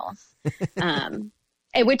medical journals. And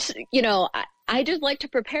which, I just like to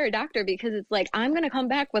prepare a doctor, because it's like, I'm going to come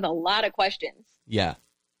back with a lot of questions. Yeah.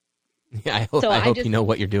 Yeah, I hope you know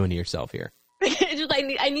what you're doing to yourself here. It's just,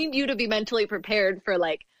 I need you to be mentally prepared for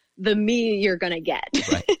like the me you're going to get.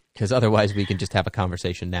 Right. Because otherwise we can just have a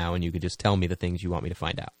conversation now and you could just tell me the things you want me to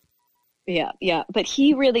find out. Yeah. But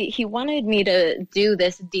he wanted me to do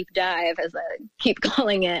this deep dive, as I keep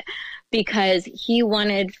calling it, because he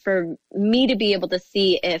wanted for me to be able to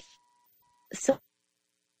see if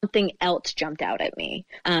something else jumped out at me,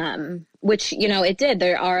 which, it did.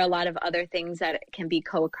 There are a lot of other things that can be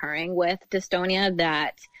co-occurring with dystonia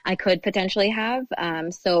that I could potentially have.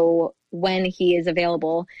 So when he is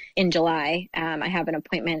available in July, I have an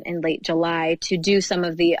appointment in late July to do some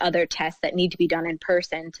of the other tests that need to be done in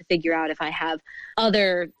person to figure out if I have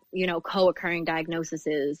other, co-occurring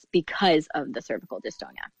diagnoses because of the cervical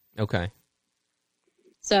dystonia. Okay.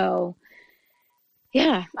 So,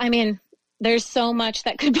 yeah, I mean, there's so much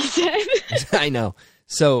that could be said. I know.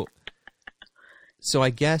 So I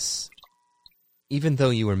guess even though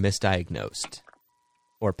you were misdiagnosed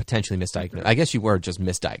or potentially misdiagnosed, I guess you were just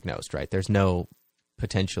misdiagnosed, right? There's no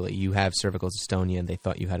potentially. You have cervical dystonia and they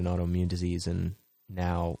thought you had an autoimmune disease, and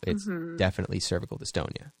now it's definitely cervical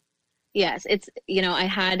dystonia. Yes, it's, I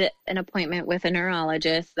had an appointment with a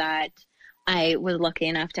neurologist that I was lucky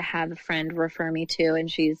enough to have a friend refer me to, and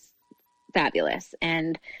she's fabulous.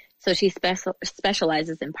 And so she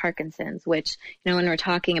specializes in Parkinson's, which, when we're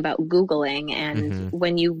talking about Googling, and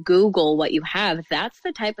when you Google what you have, that's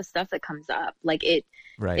the type of stuff that comes up. Like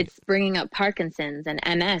it's bringing up Parkinson's and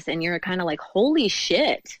MS, and you're kind of like, holy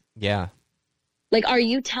shit. Yeah. Like, are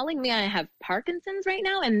you telling me I have Parkinson's right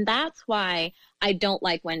now? And that's why I don't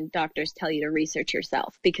like when doctors tell you to research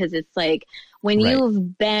yourself, because it's like, when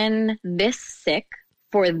you've been this sick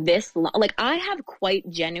for this long, like, I have quite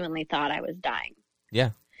genuinely thought I was dying.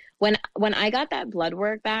 Yeah. When I got that blood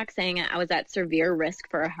work back saying I was at severe risk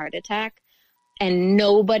for a heart attack, and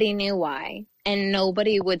nobody knew why, and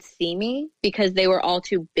nobody would see me because they were all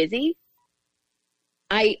too busy,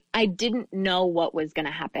 I didn't know what was going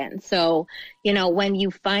to happen. So, when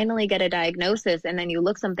you finally get a diagnosis and then you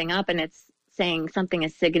look something up and it's saying something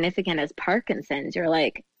as significant as Parkinson's, you're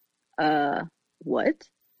like, what?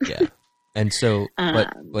 Yeah. And so,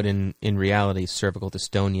 but in reality, cervical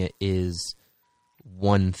dystonia is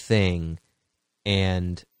one thing,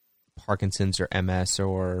 and Parkinson's or MS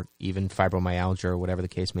or even fibromyalgia or whatever the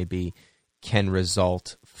case may be can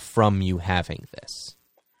result from you having this.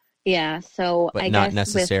 Yeah, so but I not guess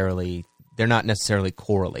necessarily they're not necessarily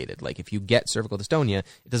correlated. Like, if you get cervical dystonia,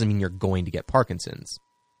 it doesn't mean you're going to get Parkinson's.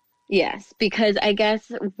 Yes, because I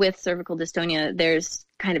guess with cervical dystonia, there's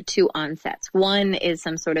kind of two onsets. One is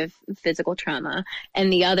some sort of physical trauma,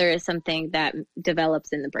 and the other is something that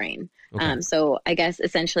develops in the brain. Okay. So I guess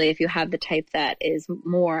essentially, if you have the type that is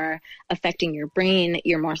more affecting your brain,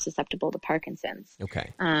 you're more susceptible to Parkinson's.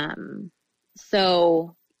 Okay.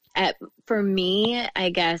 For me, I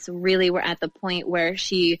guess really we're at the point where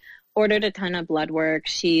she ordered a ton of blood work.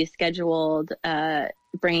 She scheduled a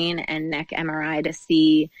brain and neck MRI to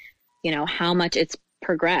see, how much it's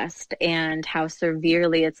progressed and how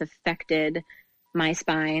severely it's affected my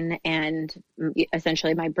spine and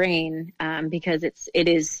essentially my brain, because it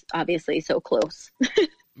is obviously so close.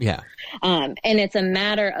 Yeah. And it's a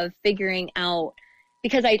matter of figuring out,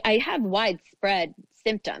 because I have widespread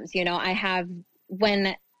symptoms.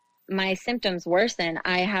 When my symptoms worsen,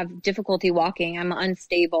 I have difficulty walking. I'm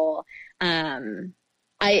unstable.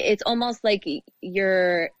 It's almost like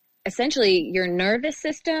essentially your nervous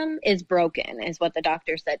system is broken, is what the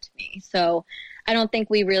doctor said to me. So I don't think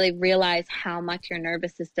we really realize how much your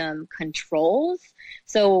nervous system controls.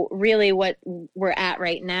 So really what we're at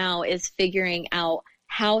right now is figuring out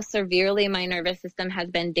how severely my nervous system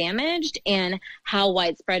has been damaged and how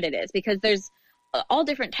widespread it is, because there's all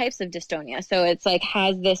different types of dystonia. So it's like,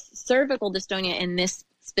 has this cervical dystonia in this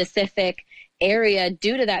specific area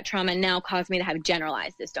due to that trauma now caused me to have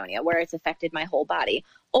generalized dystonia where it's affected my whole body?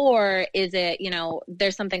 Or is it,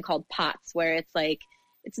 there's something called POTS where it's like,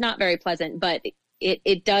 it's not very pleasant, but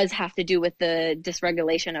it does have to do with the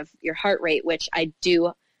dysregulation of your heart rate, which I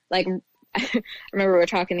do like. I remember we were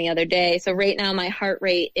talking the other day. So right now my heart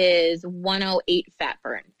rate is 108 fat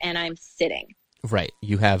burn and I'm sitting. Right.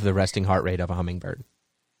 You have the resting heart rate of a hummingbird.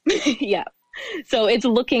 Yeah. So it's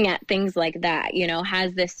looking at things like that,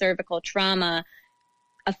 has this cervical trauma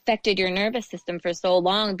affected your nervous system for so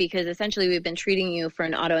long? Because essentially we've been treating you for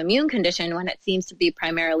an autoimmune condition when it seems to be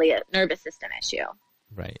primarily a nervous system issue.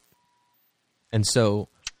 Right. And so,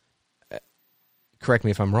 correct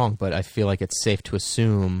me if I'm wrong, but I feel like it's safe to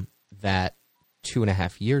assume that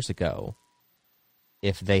 2.5 years ago,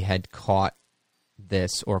 if they had caught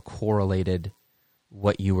this or correlated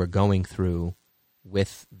what you were going through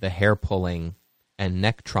with the hair pulling and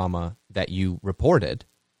neck trauma that you reported,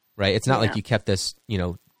 right? It's not like you kept this,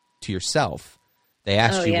 to yourself. They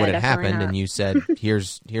asked you what had happened, not. And you said,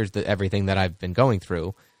 "Here's everything that I've been going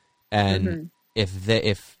through." And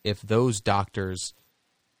if those doctors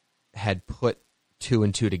had put 2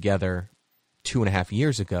 and 2 together 2.5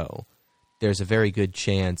 years ago, there's a very good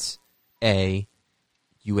chance A,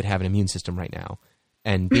 you would have an immune system right now,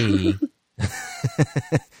 and B,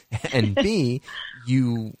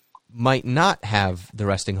 you might not have the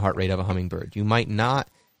resting heart rate of a hummingbird. You might not,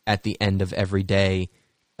 at the end of every day,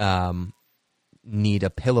 need a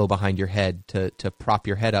pillow behind your head to prop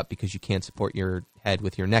your head up because you can't support your head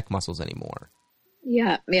with your neck muscles anymore.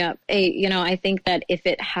 Yeah. I think that if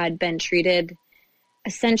it had been treated,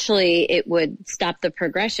 essentially it would stop the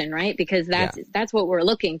progression, right? Because that's what we're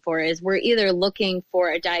looking for. Is we're either looking for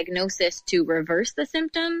a diagnosis to reverse the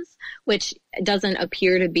symptoms, which doesn't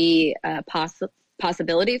appear to be a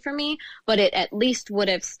possibility for me, but it at least would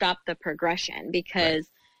have stopped the progression because,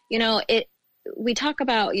 we talk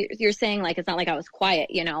about, you're saying like, it's not like I was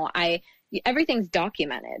quiet, everything's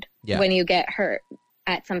documented when you get hurt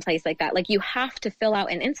at some place like that. Like you have to fill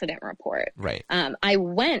out an incident report. Right. I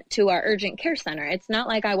went to our urgent care center. It's not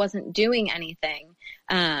like I wasn't doing anything.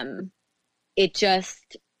 So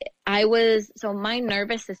my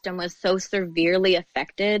nervous system was so severely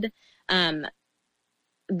affected, so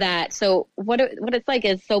what it's like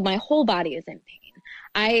is, so my whole body is in pain.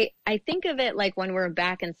 I think of it like when we're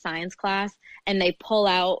back in science class and they pull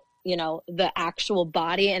out, the actual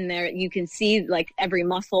body, and there you can see like every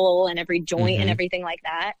muscle and every joint and everything like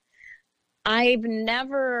that. I've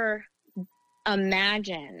never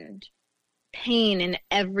imagined pain in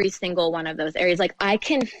every single one of those areas. Like I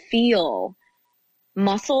can feel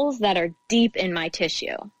muscles that are deep in my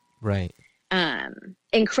tissue. Right.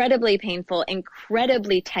 Incredibly painful,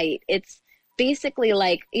 incredibly tight. It's basically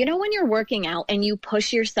like, when you're working out and you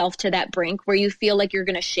push yourself to that brink where you feel like you're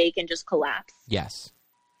going to shake and just collapse. Yes.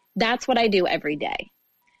 That's what I do every day.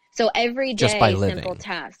 So every day, just by living. Simple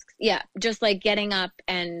tasks. Yeah. Just like getting up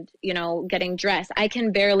and, getting dressed. I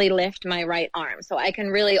can barely lift my right arm. So I can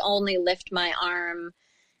really only lift my arm.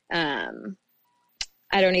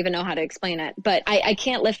 I don't even know how to explain it, but I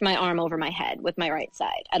can't lift my arm over my head with my right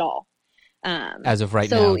side at all. As of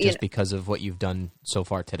right now, just because of what you've done so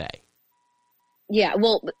far today. Yeah,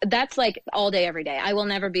 well, that's like all day, every day. I will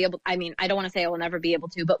never be able, I don't want to say I will never be able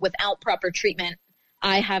to, but without proper treatment,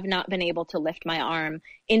 I have not been able to lift my arm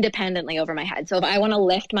independently over my head. So if I want to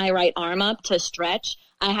lift my right arm up to stretch,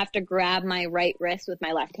 I have to grab my right wrist with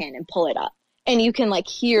my left hand and pull it up. And you can like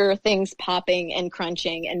hear things popping and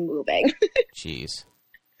crunching and moving. Jeez.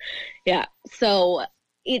 Yeah. So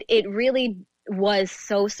it really was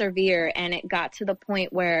so severe, and it got to the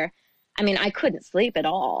point where, I couldn't sleep at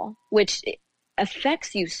all, which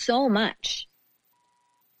affects you so much.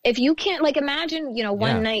 If you can't, like, imagine,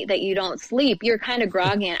 one night that you don't sleep, you're kind of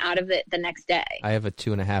groggy and out of it the next day. I have a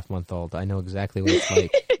 2.5-month-old. I know exactly what it's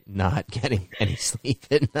like not getting any sleep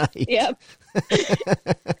at night. Yep.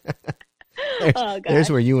 There's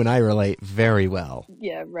where you and I relate very well.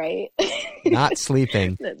 Yeah, right. Not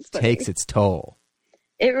sleeping takes its toll.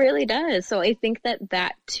 It really does. So I think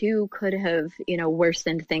that too could have,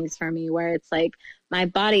 worsened things for me, where it's like my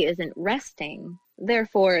body isn't resting.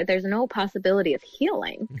 Therefore, there's no possibility of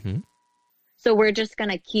healing. Mm-hmm. So we're just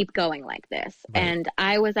going to keep going like this. Right. And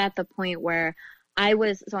I was at the point where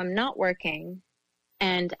I'm not working,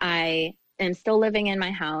 and I am still living in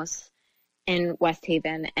my house in West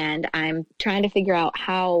Haven, and I'm trying to figure out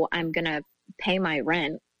how I'm going to pay my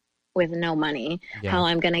rent with no money, how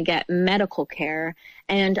I'm going to get medical care.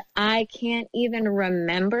 And I can't even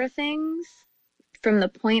remember things from the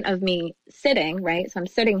point of me sitting, right? So I'm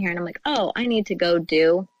sitting here and I'm like, oh, I need to go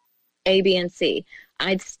do A, B, and C.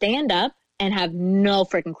 I'd stand up and have no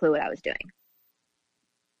freaking clue what I was doing.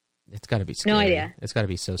 It's got to be scary. No idea. It's got to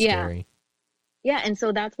be so scary. Yeah. And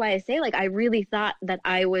so that's why I say, like, I really thought that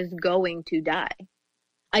I was going to die.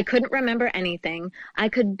 I couldn't remember anything. I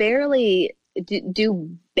could barely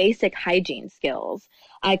do basic hygiene skills.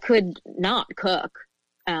 I could not cook.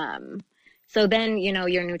 So then,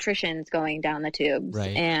 your nutrition's going down the tubes,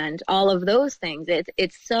 right, and all of those things.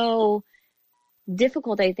 It's so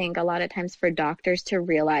difficult, I think, a lot of times for doctors to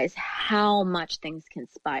realize how much things can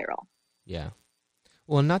spiral. Yeah.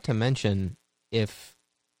 Well, not to mention if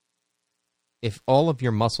all of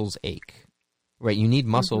your muscles ache, right? You need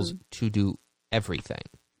muscles to do everything.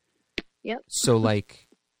 Yep. So, like,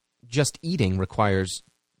 just eating requires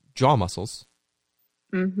jaw muscles.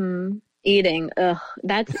 Mm-hmm. Eating. Ugh.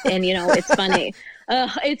 And it's funny.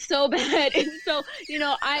 Ugh, it's so bad. It's so,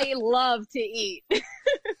 I love to eat.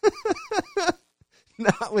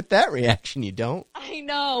 Not with that reaction, you don't. I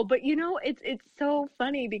know, but it's so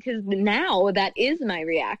funny because now that is my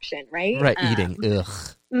reaction, right? Right, eating. Ugh.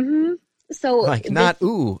 Mm-hmm. So like,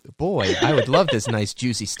 ooh, boy, I would love this nice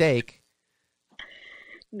juicy steak.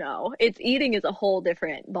 No, eating is a whole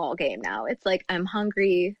different ball game now. It's like, I'm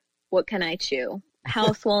hungry. What can I chew?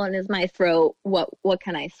 How swollen is my throat? What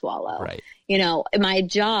can I swallow? Right. My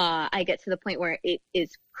jaw, I get to the point where it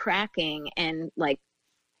is cracking and like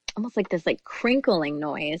almost like this like crinkling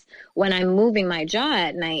noise when I'm moving my jaw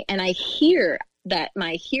at night, and I hear that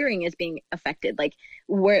my hearing is being affected, like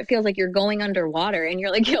where it feels like you're going underwater and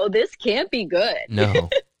you're like, yo, this can't be good. No.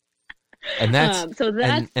 And that's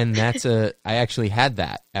that's I actually had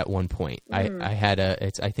that at one point. I had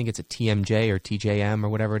I think it's a TMJ or TJM or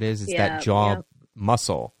whatever it is. It's that jaw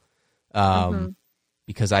muscle.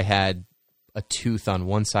 Because I had a tooth on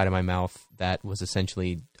one side of my mouth that was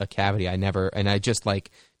essentially a cavity. I just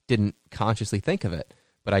like didn't consciously think of it,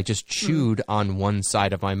 but I just chewed on one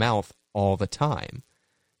side of my mouth all the time.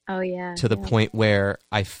 Oh yeah. To the point where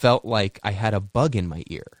I felt like I had a bug in my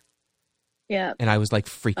ear. Yeah. And I was like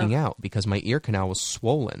freaking out because my ear canal was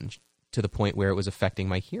swollen to the point where it was affecting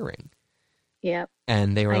my hearing. Yeah.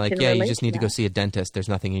 And they were like, yeah, you just need to go see a dentist. There's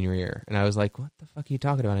nothing in your ear. And I was like, what the fuck are you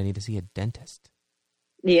talking about? I need to see a dentist.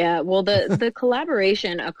 Yeah. Well, the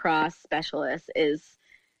collaboration across specialists is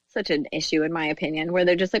such an issue, in my opinion, where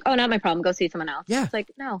they're just like, oh, not my problem. Go see someone else. Yeah. It's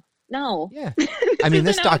like, no. Yeah. I mean,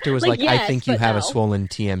 this doctor was like, yes, I think you have a swollen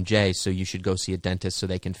TMJ, so you should go see a dentist so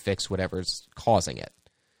they can fix whatever's causing it.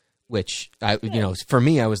 Which, for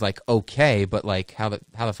me, I was like, okay, but like, how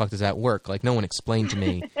the fuck does that work? Like, no one explained to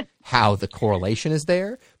me how the correlation is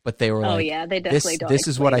there, but they were they definitely don't. This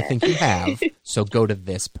is what I think you have, so go to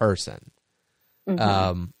this person.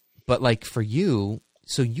 But like for you,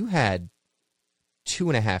 so you had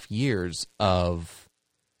 2.5 years of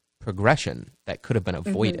progression that could have been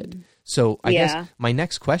avoided. So I guess my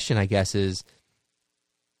next question, is,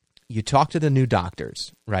 you talk to the new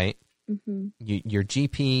doctors, right? Your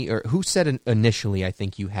GP, or who said initially, I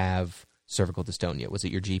think you have cervical dystonia? Was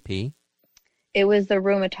it your GP? It was the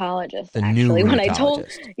rheumatologist. New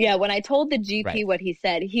rheumatologist. When I told the GP what he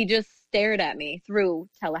said, he just stared at me through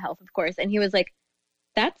telehealth, of course, and he was like,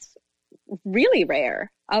 "That's really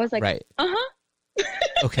rare." I was like,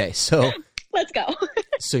 Okay, so let's go.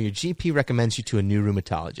 So your GP recommends you to a new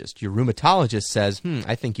rheumatologist. Your rheumatologist says,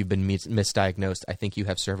 I think you've been misdiagnosed. I think you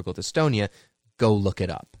have cervical dystonia. Go look it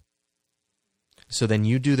up. So then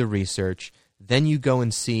you do the research. Then you go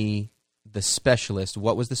and see the specialist.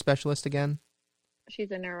 What was the specialist again?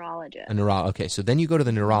 She's a neurologist. Okay, so then you go to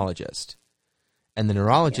the neurologist. And the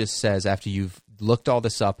neurologist says, after you've looked all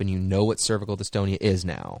this up and you know what cervical dystonia is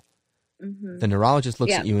now, the neurologist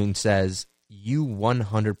looks at you and says, you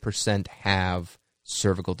 100% have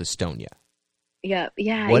cervical dystonia. Yeah.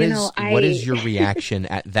 What is your reaction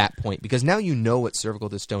at that point? Because now you know what cervical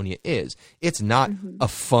dystonia is. It's not a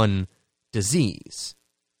fun disease.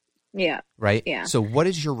 Yeah. Right? Yeah. So what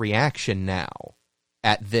is your reaction now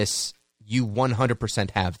at this, you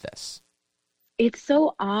 100% have this? It's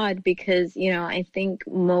so odd because, I think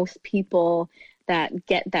most people that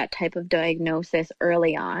get that type of diagnosis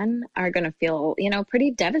early on are going to feel,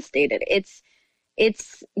 pretty devastated.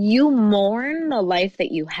 It's you mourn the life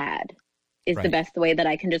that you had is the best way that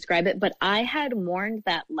I can describe it. But I had mourned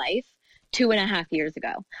that life 2.5 years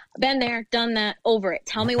ago. Been there, done that, over it.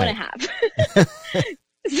 Tell me what I have.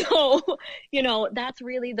 So, that's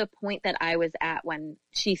really the point that I was at when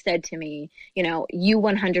she said to me, you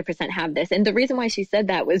 100% have this. And the reason why she said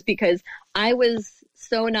that was because I was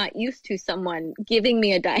so not used to someone giving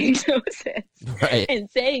me a diagnosis and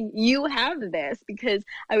saying, you have this, because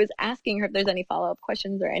I was asking her if there's any follow-up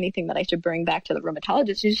questions or anything that I should bring back to the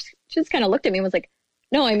rheumatologist. She just kind of looked at me and was like,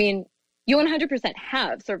 no, I mean, you 100%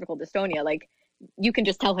 have cervical dystonia. Like, you can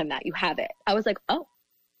just tell him that you have it. I was like, oh,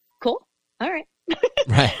 cool. All right.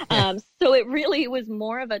 So it really was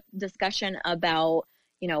more of a discussion about,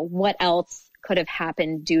 what else could have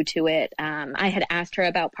happened due to it. I had asked her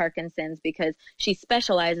about Parkinson's because she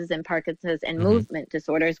specializes in Parkinson's and movement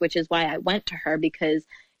disorders, which is why I went to her, because,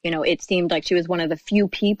 it seemed like she was one of the few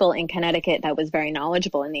people in Connecticut that was very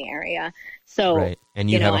knowledgeable in the area. So, and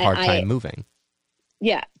you have a hard time moving.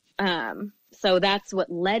 Yeah. So that's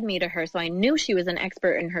what led me to her. So I knew she was an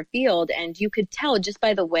expert in her field, and you could tell just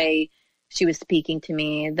by the way she was speaking to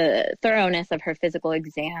me, the thoroughness of her physical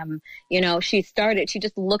exam. You know, she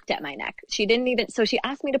just looked at my neck. She didn't even, so she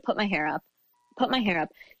asked me to put my hair up.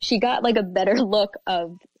 She got like a better look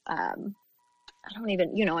of, I don't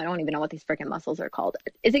even know what these freaking muscles are called.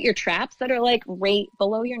 Is it your traps that are like right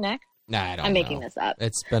below your neck? Nah, I don't I'm know. making this up.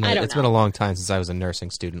 It's been a long time since I was a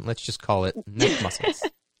nursing student. Let's just call it neck muscles.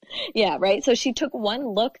 Yeah, right. So she took one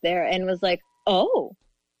look there and was like, "Oh,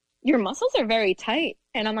 your muscles are very tight."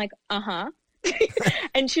 And I'm like, "Uh-huh."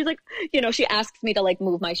 And she's like, she asks me to like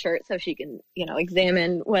move my shirt so she can,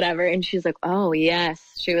 examine whatever. And she's like, "Oh, yes."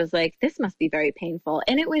 She was like, "This must be very painful."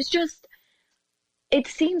 And it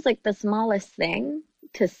seems like the smallest thing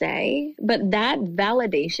to say, but that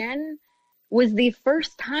validation was the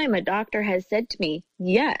first time a doctor has said to me,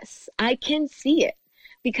 "Yes, I can see it."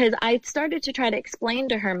 Because I started to try to explain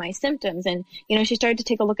to her my symptoms, and, she started to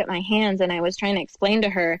take a look at my hands, and I was trying to explain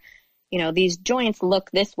to her, these joints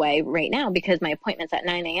look this way right now because my appointment's at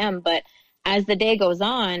 9 a.m. But as the day goes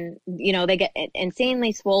on, they get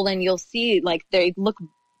insanely swollen. You'll see like they look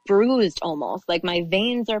bruised almost, like my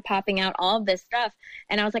veins are popping out, all of this stuff.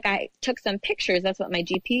 And I was like, I took some pictures. That's what my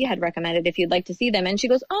GP had recommended if you'd like to see them. And she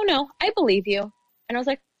goes, "Oh no, I believe you." And I was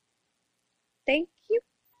like, "Thank you."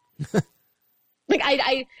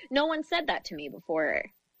 Like no one said that to me before.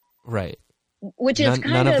 Right. Which is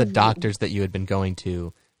none of the doctors that you had been going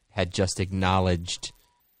to had just acknowledged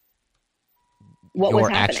what was your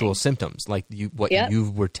happening. actual symptoms, like you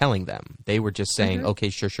were telling them. They were just saying, "Okay,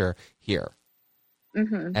 sure, here,"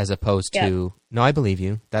 as opposed to, "No, I believe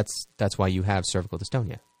you. That's why you have cervical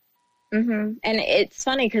dystonia." And it's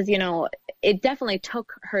funny because, it definitely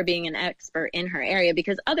took her being an expert in her area,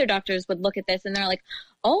 because other doctors would look at this and they're like,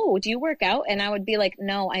 "Oh, do you work out?" And I would be like,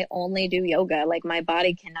 "No, I only do yoga. Like my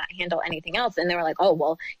body cannot handle anything else." And they were like, "Oh,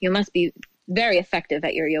 well, you must be very effective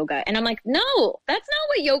at your yoga." And I'm like, "No, that's not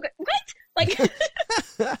what yoga, what?" Like,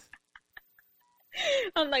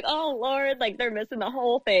 I'm like, "Oh Lord," like they're missing the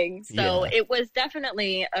whole thing. So It was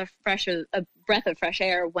definitely a breath of fresh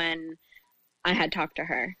air when I had talked to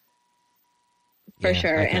her. For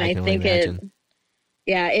sure. And I think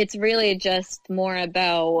it's really just more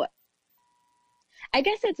about, I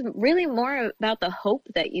guess it's really more about the hope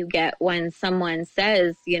that you get when someone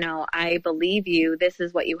says, "I believe you, this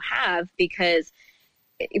is what you have." Because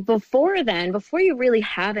before you really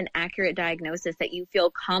have an accurate diagnosis that you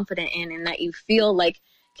feel confident in and that you feel like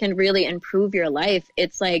can really improve your life,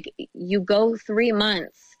 it's like you go 3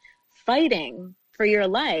 months fighting for your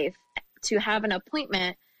life to have an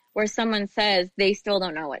appointment where someone says they still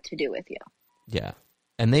don't know what to do with you. Yeah.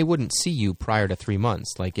 And they wouldn't see you prior to 3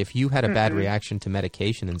 months. Like if you had a bad reaction to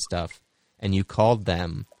medication and stuff and you called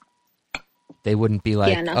them, they wouldn't be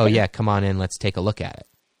like, "Oh yeah, come on in, let's take a look at it."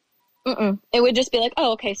 It would just be like,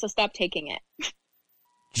 "Oh, okay, so stop taking it."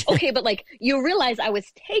 Okay, but like you realize I was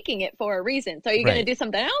taking it for a reason. So are you going to do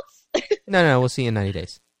something else? No, we'll see you in 90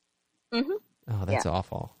 days. Oh, that's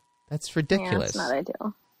awful. That's ridiculous. Yeah, it's not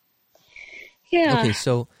ideal. Yeah. Okay,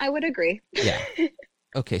 so I would agree. Yeah.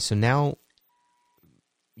 Okay, so now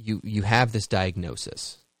you have this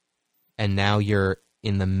diagnosis, and now you're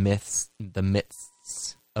in the midst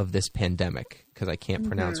of this pandemic, because I can't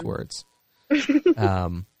pronounce words.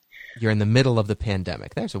 You're in the middle of the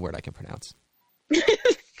pandemic. There's a word I can pronounce.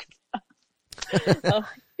 Oh,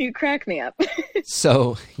 you crack me up.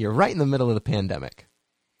 So you're right in the middle of the pandemic.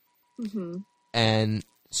 And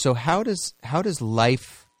so how does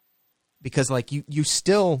life, because like you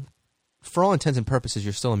still, for all intents and purposes,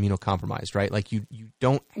 you're still immunocompromised, right? Like you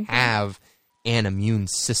don't have an immune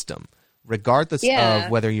system, regardless of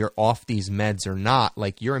whether you're off these meds or not.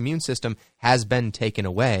 Like your immune system has been taken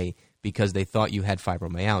away because they thought you had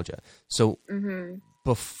fibromyalgia. So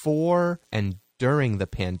before and during the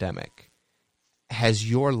pandemic, has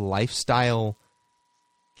your lifestyle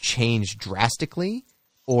changed drastically,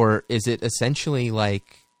 or is it essentially like,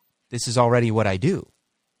 this is already what I do?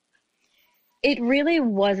 It really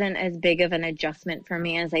wasn't as big of an adjustment for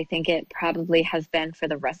me as I think it probably has been for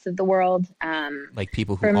the rest of the world. Like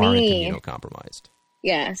people who aren't immunocompromised.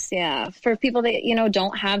 Yes, yeah. For people that,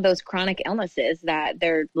 don't have those chronic illnesses that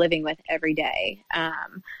they're living with every day.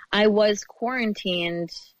 I was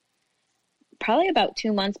quarantined probably about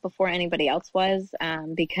 2 months before anybody else was,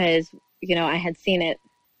 because, I had seen it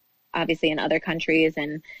obviously in other countries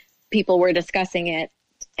and people were discussing it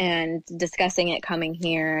coming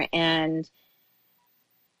here. And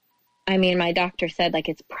I mean, my doctor said like,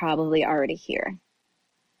 it's probably already here.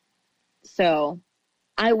 So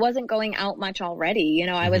I wasn't going out much already. You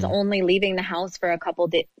know, I was only leaving the house for a couple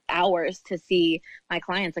hours to see my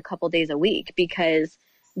clients a couple days a week because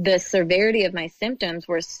the severity of my symptoms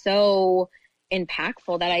were so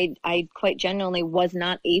impactful that I quite genuinely was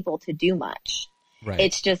not able to do much. Right.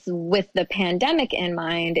 It's just with the pandemic in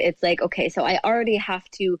mind, it's like, okay, so I already have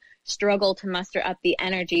to struggle to muster up the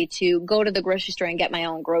energy to go to the grocery store and get my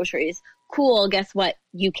own groceries. Cool. Guess what?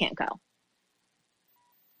 You can't go.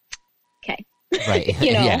 Okay. Right.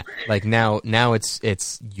 You know? Yeah. Like now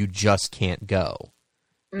it's you just can't go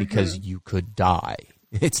because you could die.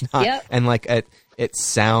 It's not, and like it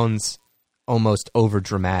sounds almost over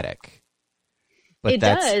dramatic, but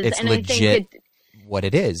it's and legit what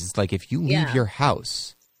it is. It's like if you leave your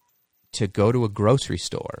house to go to a grocery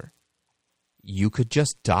store, you could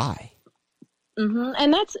just die.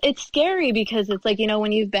 And it's scary because it's like, you know,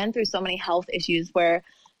 when you've been through so many health issues where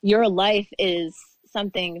your life is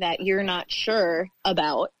something that you're not sure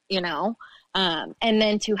about, you know, and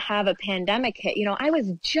then to have a pandemic hit, you know, I was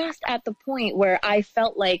just at the point where I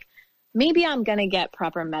felt like maybe I'm going to get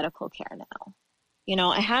proper medical care now. You know,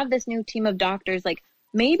 I have this new team of doctors, like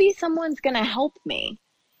maybe someone's going to help me.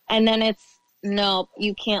 And then it's, no,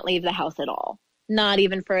 you can't leave the house at all. Not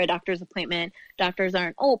even for a doctor's appointment. Doctors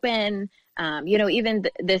aren't open. You know, even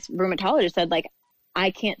this rheumatologist said, like,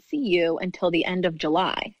 I can't see you until the end of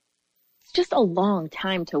July. It's just a long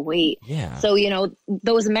time to wait. Yeah. So, you know,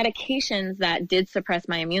 those medications that did suppress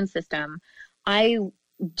my immune system, I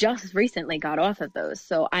just recently got off of those.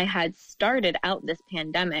 So I had started out this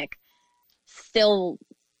pandemic still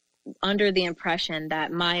under the impression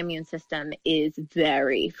that my immune system is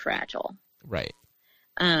very fragile. Right.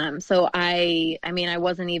 So I mean, I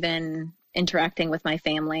wasn't even interacting with my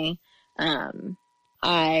family. You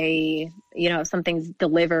know, if something's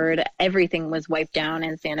delivered, everything was wiped down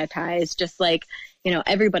and sanitized, just like, you know,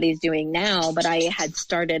 everybody's doing now, but I had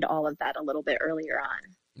started all of that a little bit earlier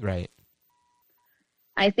on. Right.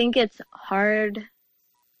 I think it's hard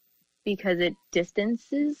because it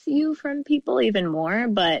distances you from people even more,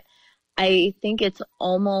 but I think it's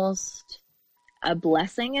almost a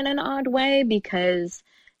blessing in an odd way because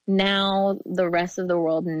now the rest of the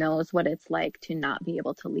world knows what it's like to not be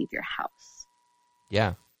able to leave your house.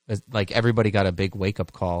 Yeah. Like everybody got a big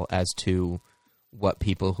wake-up call as to what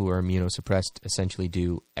people who are immunosuppressed essentially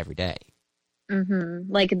do every day.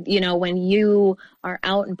 Like, you know, when you are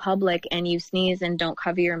out in public and you sneeze and don't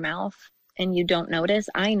cover your mouth and you don't notice,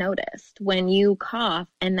 I noticed. When you cough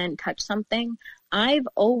and then touch something, I've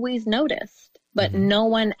always noticed, but no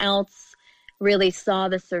one else really saw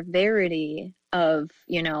the severity of,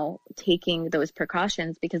 you know, taking those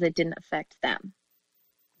precautions because it didn't affect them.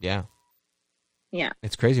 Yeah. Yeah.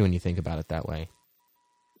 It's crazy when you think about it that way.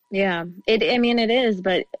 Yeah. I mean, it is,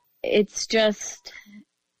 but it's just,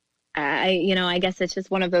 I guess it's just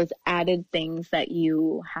one of those added things that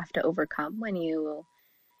you have to overcome when you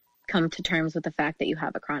come to terms with the fact that you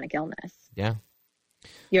have a chronic illness. Yeah.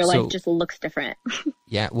 Your life just looks different.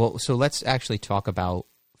 Yeah. Well, so let's actually talk about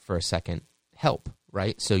for a second help,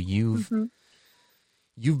 right? So you've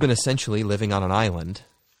been essentially living on an island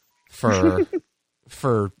for,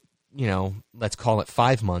 you know, let's call it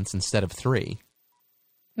 5 months instead of 3,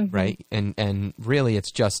 right? And really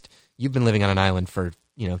it's just, you've been living on an island for,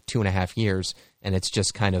 you know, 2.5 years, and it's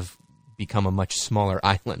just kind of become a much smaller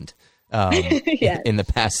island in the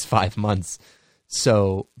past 5 months.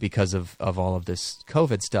 So because of all of this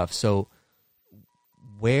COVID stuff. So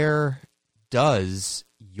where does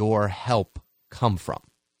your help come from?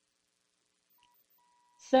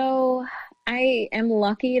 So I am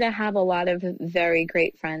lucky to have a lot of very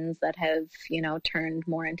great friends that have, you know, turned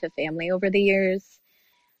more into family over the years.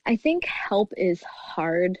 I think help is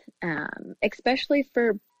hard, especially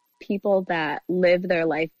for people that live their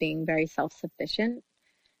life being very self-sufficient.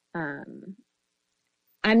 I'm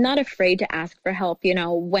not afraid to ask for help. You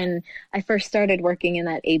know, when I first started working in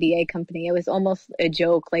that ABA company, it was almost a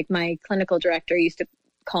joke. Like my clinical director used to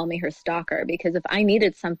call me her stalker because if I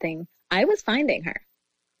needed something, I was finding her.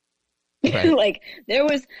 Right. Like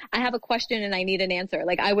I have a question and I need an answer.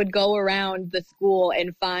 Like I would go around the school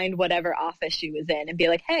and find whatever office she was in and be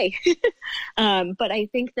like, hey, but I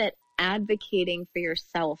think that advocating for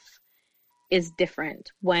yourself is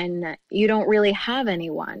different when you don't really have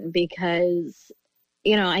anyone because,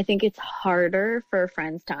 you know, I think it's harder for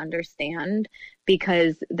friends to understand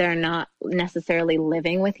because they're not necessarily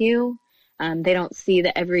living with you. They don't see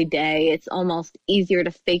that every day. It's almost easier to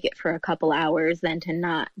fake it for a couple hours than to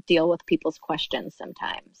not deal with people's questions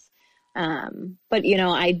sometimes. But, you know,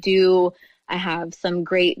 I have some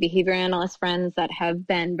great behavior analyst friends that have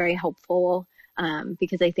been very helpful.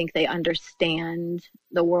 because I think they understand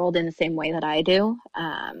the world in the same way that I do.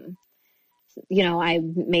 You know, I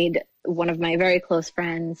made one of my very close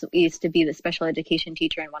friends used to be the special education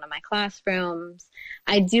teacher in one of my classrooms.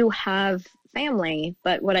 I do have family,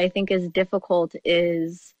 but what I think is difficult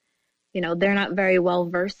is, you know, they're not very well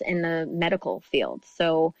versed in the medical field.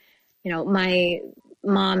 So, you know, my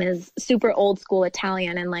mom is super old school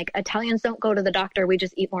Italian, and like, Italians don't go to the doctor. We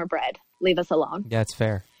just eat more bread. Leave us alone. Yeah, it's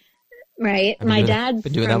fair. Right. My dad's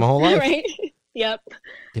been doing that my whole life. Right. Yep.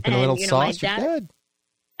 Dip in a little sauce, you're good.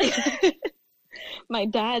 My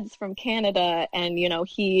dad's from Canada, and, you know,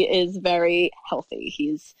 he is very healthy.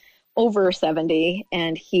 He's over 70,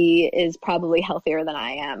 and he is probably healthier than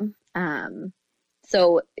I am.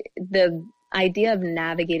 So the idea of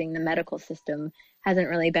navigating the medical system hasn't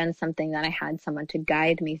really been something that I had someone to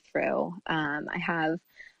guide me through. I have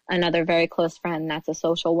another very close friend that's a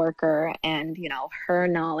social worker, and, you know, her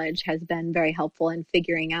knowledge has been very helpful in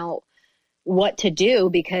figuring out what to do,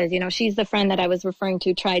 because, you know, she's the friend that I was referring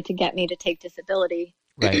to tried to get me to take disability.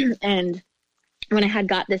 Right. And when I had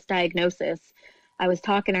got this diagnosis, I was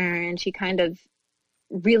talking to her, and she kind of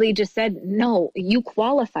really just said, no, you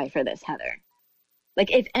qualify for this, Heather.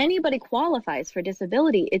 Like, if anybody qualifies for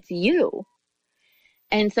disability, it's you.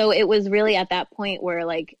 And so it was really at that point where,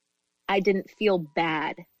 like, I didn't feel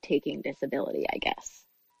bad taking disability, I guess.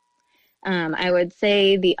 I would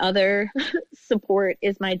say the other support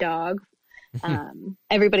is my dog.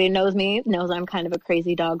 Everybody knows me, knows I'm kind of a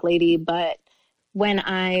crazy dog lady, but when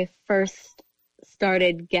I first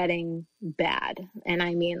started getting bad, and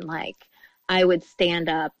I mean, like, I would stand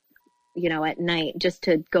up, you know, at night just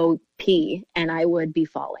to go pee, and I would be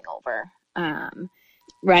falling over.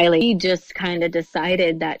 Riley just kind of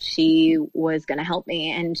decided that she was going to help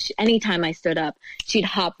me, and anytime I stood up, she'd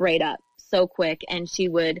hop right up so quick, and she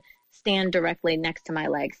would stand directly next to my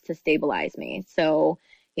legs to stabilize me. So,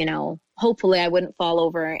 you know, hopefully I wouldn't fall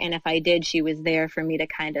over. And if I did, she was there for me to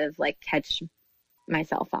kind of like catch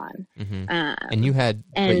myself on. Mm-hmm. And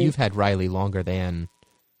you've had Riley longer than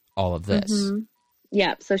all of this. Mm-hmm.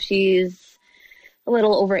 Yeah. So she's a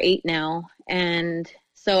little over 8 now. And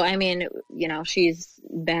so, I mean, you know, she's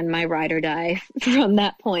been my ride or die from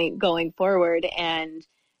that point going forward. And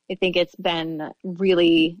I think it's been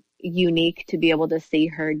really unique to be able to see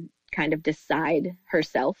her kind of decide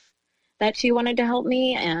herself that she wanted to help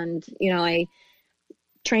me. And, you know, I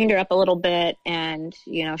trained her up a little bit, and,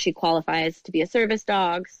 you know, she qualifies to be a service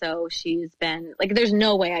dog. So she's been like, there's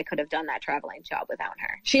no way I could have done that traveling job without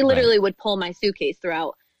her. She literally would pull my suitcase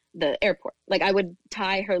throughout the airport. Like, I would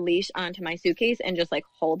tie her leash onto my suitcase and just like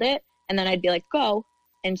hold it. And then I'd be like, go.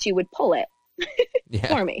 And she would pull it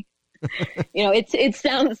for me. You know, it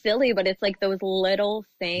sounds silly, but it's like those little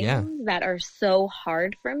things that are so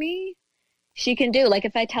hard for me. She can do, like,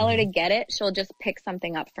 if I tell her to get it, she'll just pick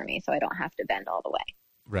something up for me so I don't have to bend all the way.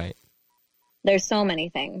 Right. There's so many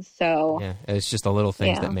things. So yeah, it's just the little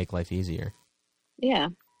things that make life easier. Yeah,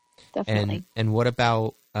 definitely. And what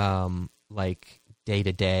about like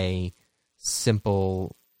day-to-day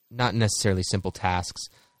simple, not necessarily simple tasks,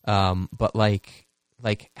 but like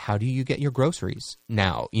how do you get your groceries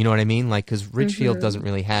now? You know what I mean? Like, because Ridgefield doesn't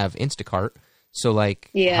really have Instacart. So, like,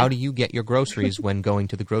 how do you get your groceries when going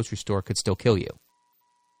to the grocery store could still kill you?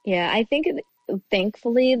 Yeah, I think,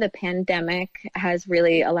 thankfully, the pandemic has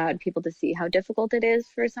really allowed people to see how difficult it is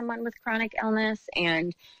for someone with chronic illness.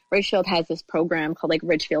 And Ridgefield has this program called, like,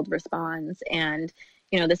 Ridgefield Responds. And,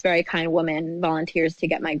 you know, this very kind woman volunteers to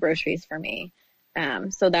get my groceries for me.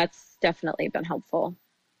 So that's definitely been helpful.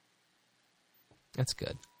 That's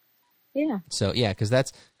good. Yeah. So, yeah, because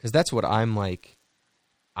that's what I'm like,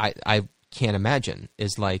 I can't imagine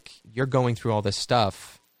is like you're going through all this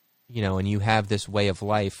stuff, you know, and you have this way of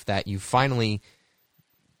life that you finally,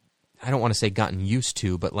 I don't want to say gotten used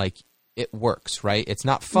to, but like it works, right? It's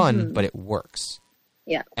not fun, but it works.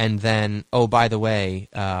 Yeah. And then, oh, by the way,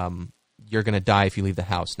 you're going to die if you leave the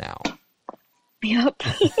house now. Yep.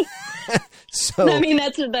 So I mean,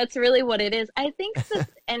 that's really what it is. I think,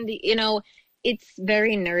 and you know, it's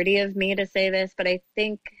very nerdy of me to say this, but I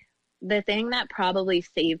think the thing that probably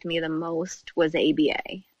saved me the most was ABA.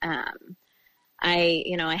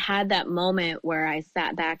 I had that moment where I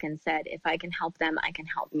sat back and said, if I can help them, I can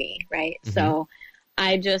help me. Right. Mm-hmm. So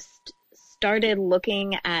I just started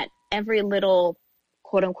looking at every little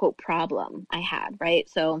quote unquote problem I had. Right.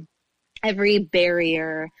 So every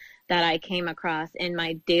barrier that I came across in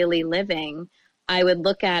my daily living, I would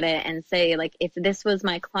look at it and say, like, if this was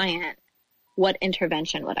my client, what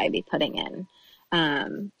intervention would I be putting in?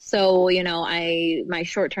 So, you know, my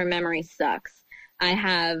short-term memory sucks. I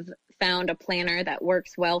have found a planner that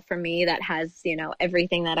works well for me, that has, you know,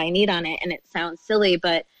 everything that I need on it. And it sounds silly,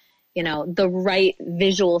 but, you know, the right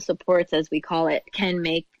visual supports, as we call it, can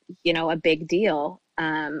make, you know, a big deal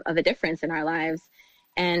of a difference in our lives.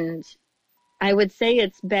 And I would say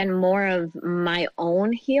it's been more of my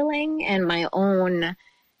own healing and my own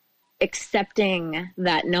accepting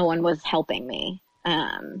that no one was helping me,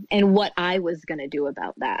 and what I was going to do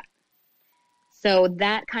about that. So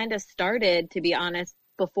that kind of started, to be honest,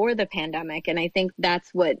 before the pandemic. And I think that's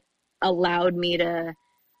what allowed me to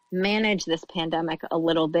manage this pandemic a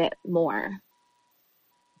little bit more.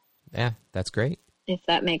 Yeah, that's great. If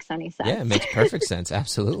that makes any sense. Yeah, it makes perfect sense.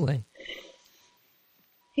 Absolutely.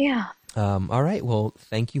 Yeah. All right. Well,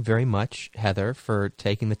 thank you very much, Heather, for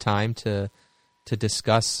taking the time to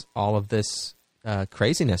discuss all of this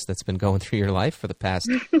craziness that's been going through your life for the past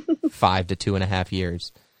 5 to 2.5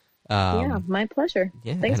 years. Yeah, my pleasure.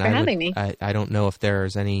 Yeah, Thanks for having me. I don't know if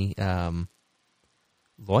there's any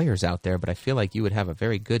lawyers out there, but I feel like you would have a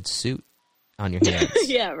very good suit on your hands.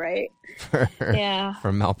 Yeah, right.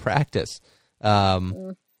 For malpractice.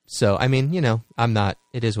 So, I mean, you know,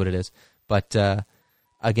 it is what it is. But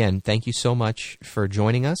again, thank you so much for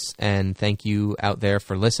joining us, and thank you out there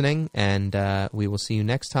for listening, and we will see you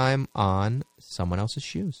next time on Someone Else's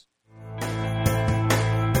Shoes.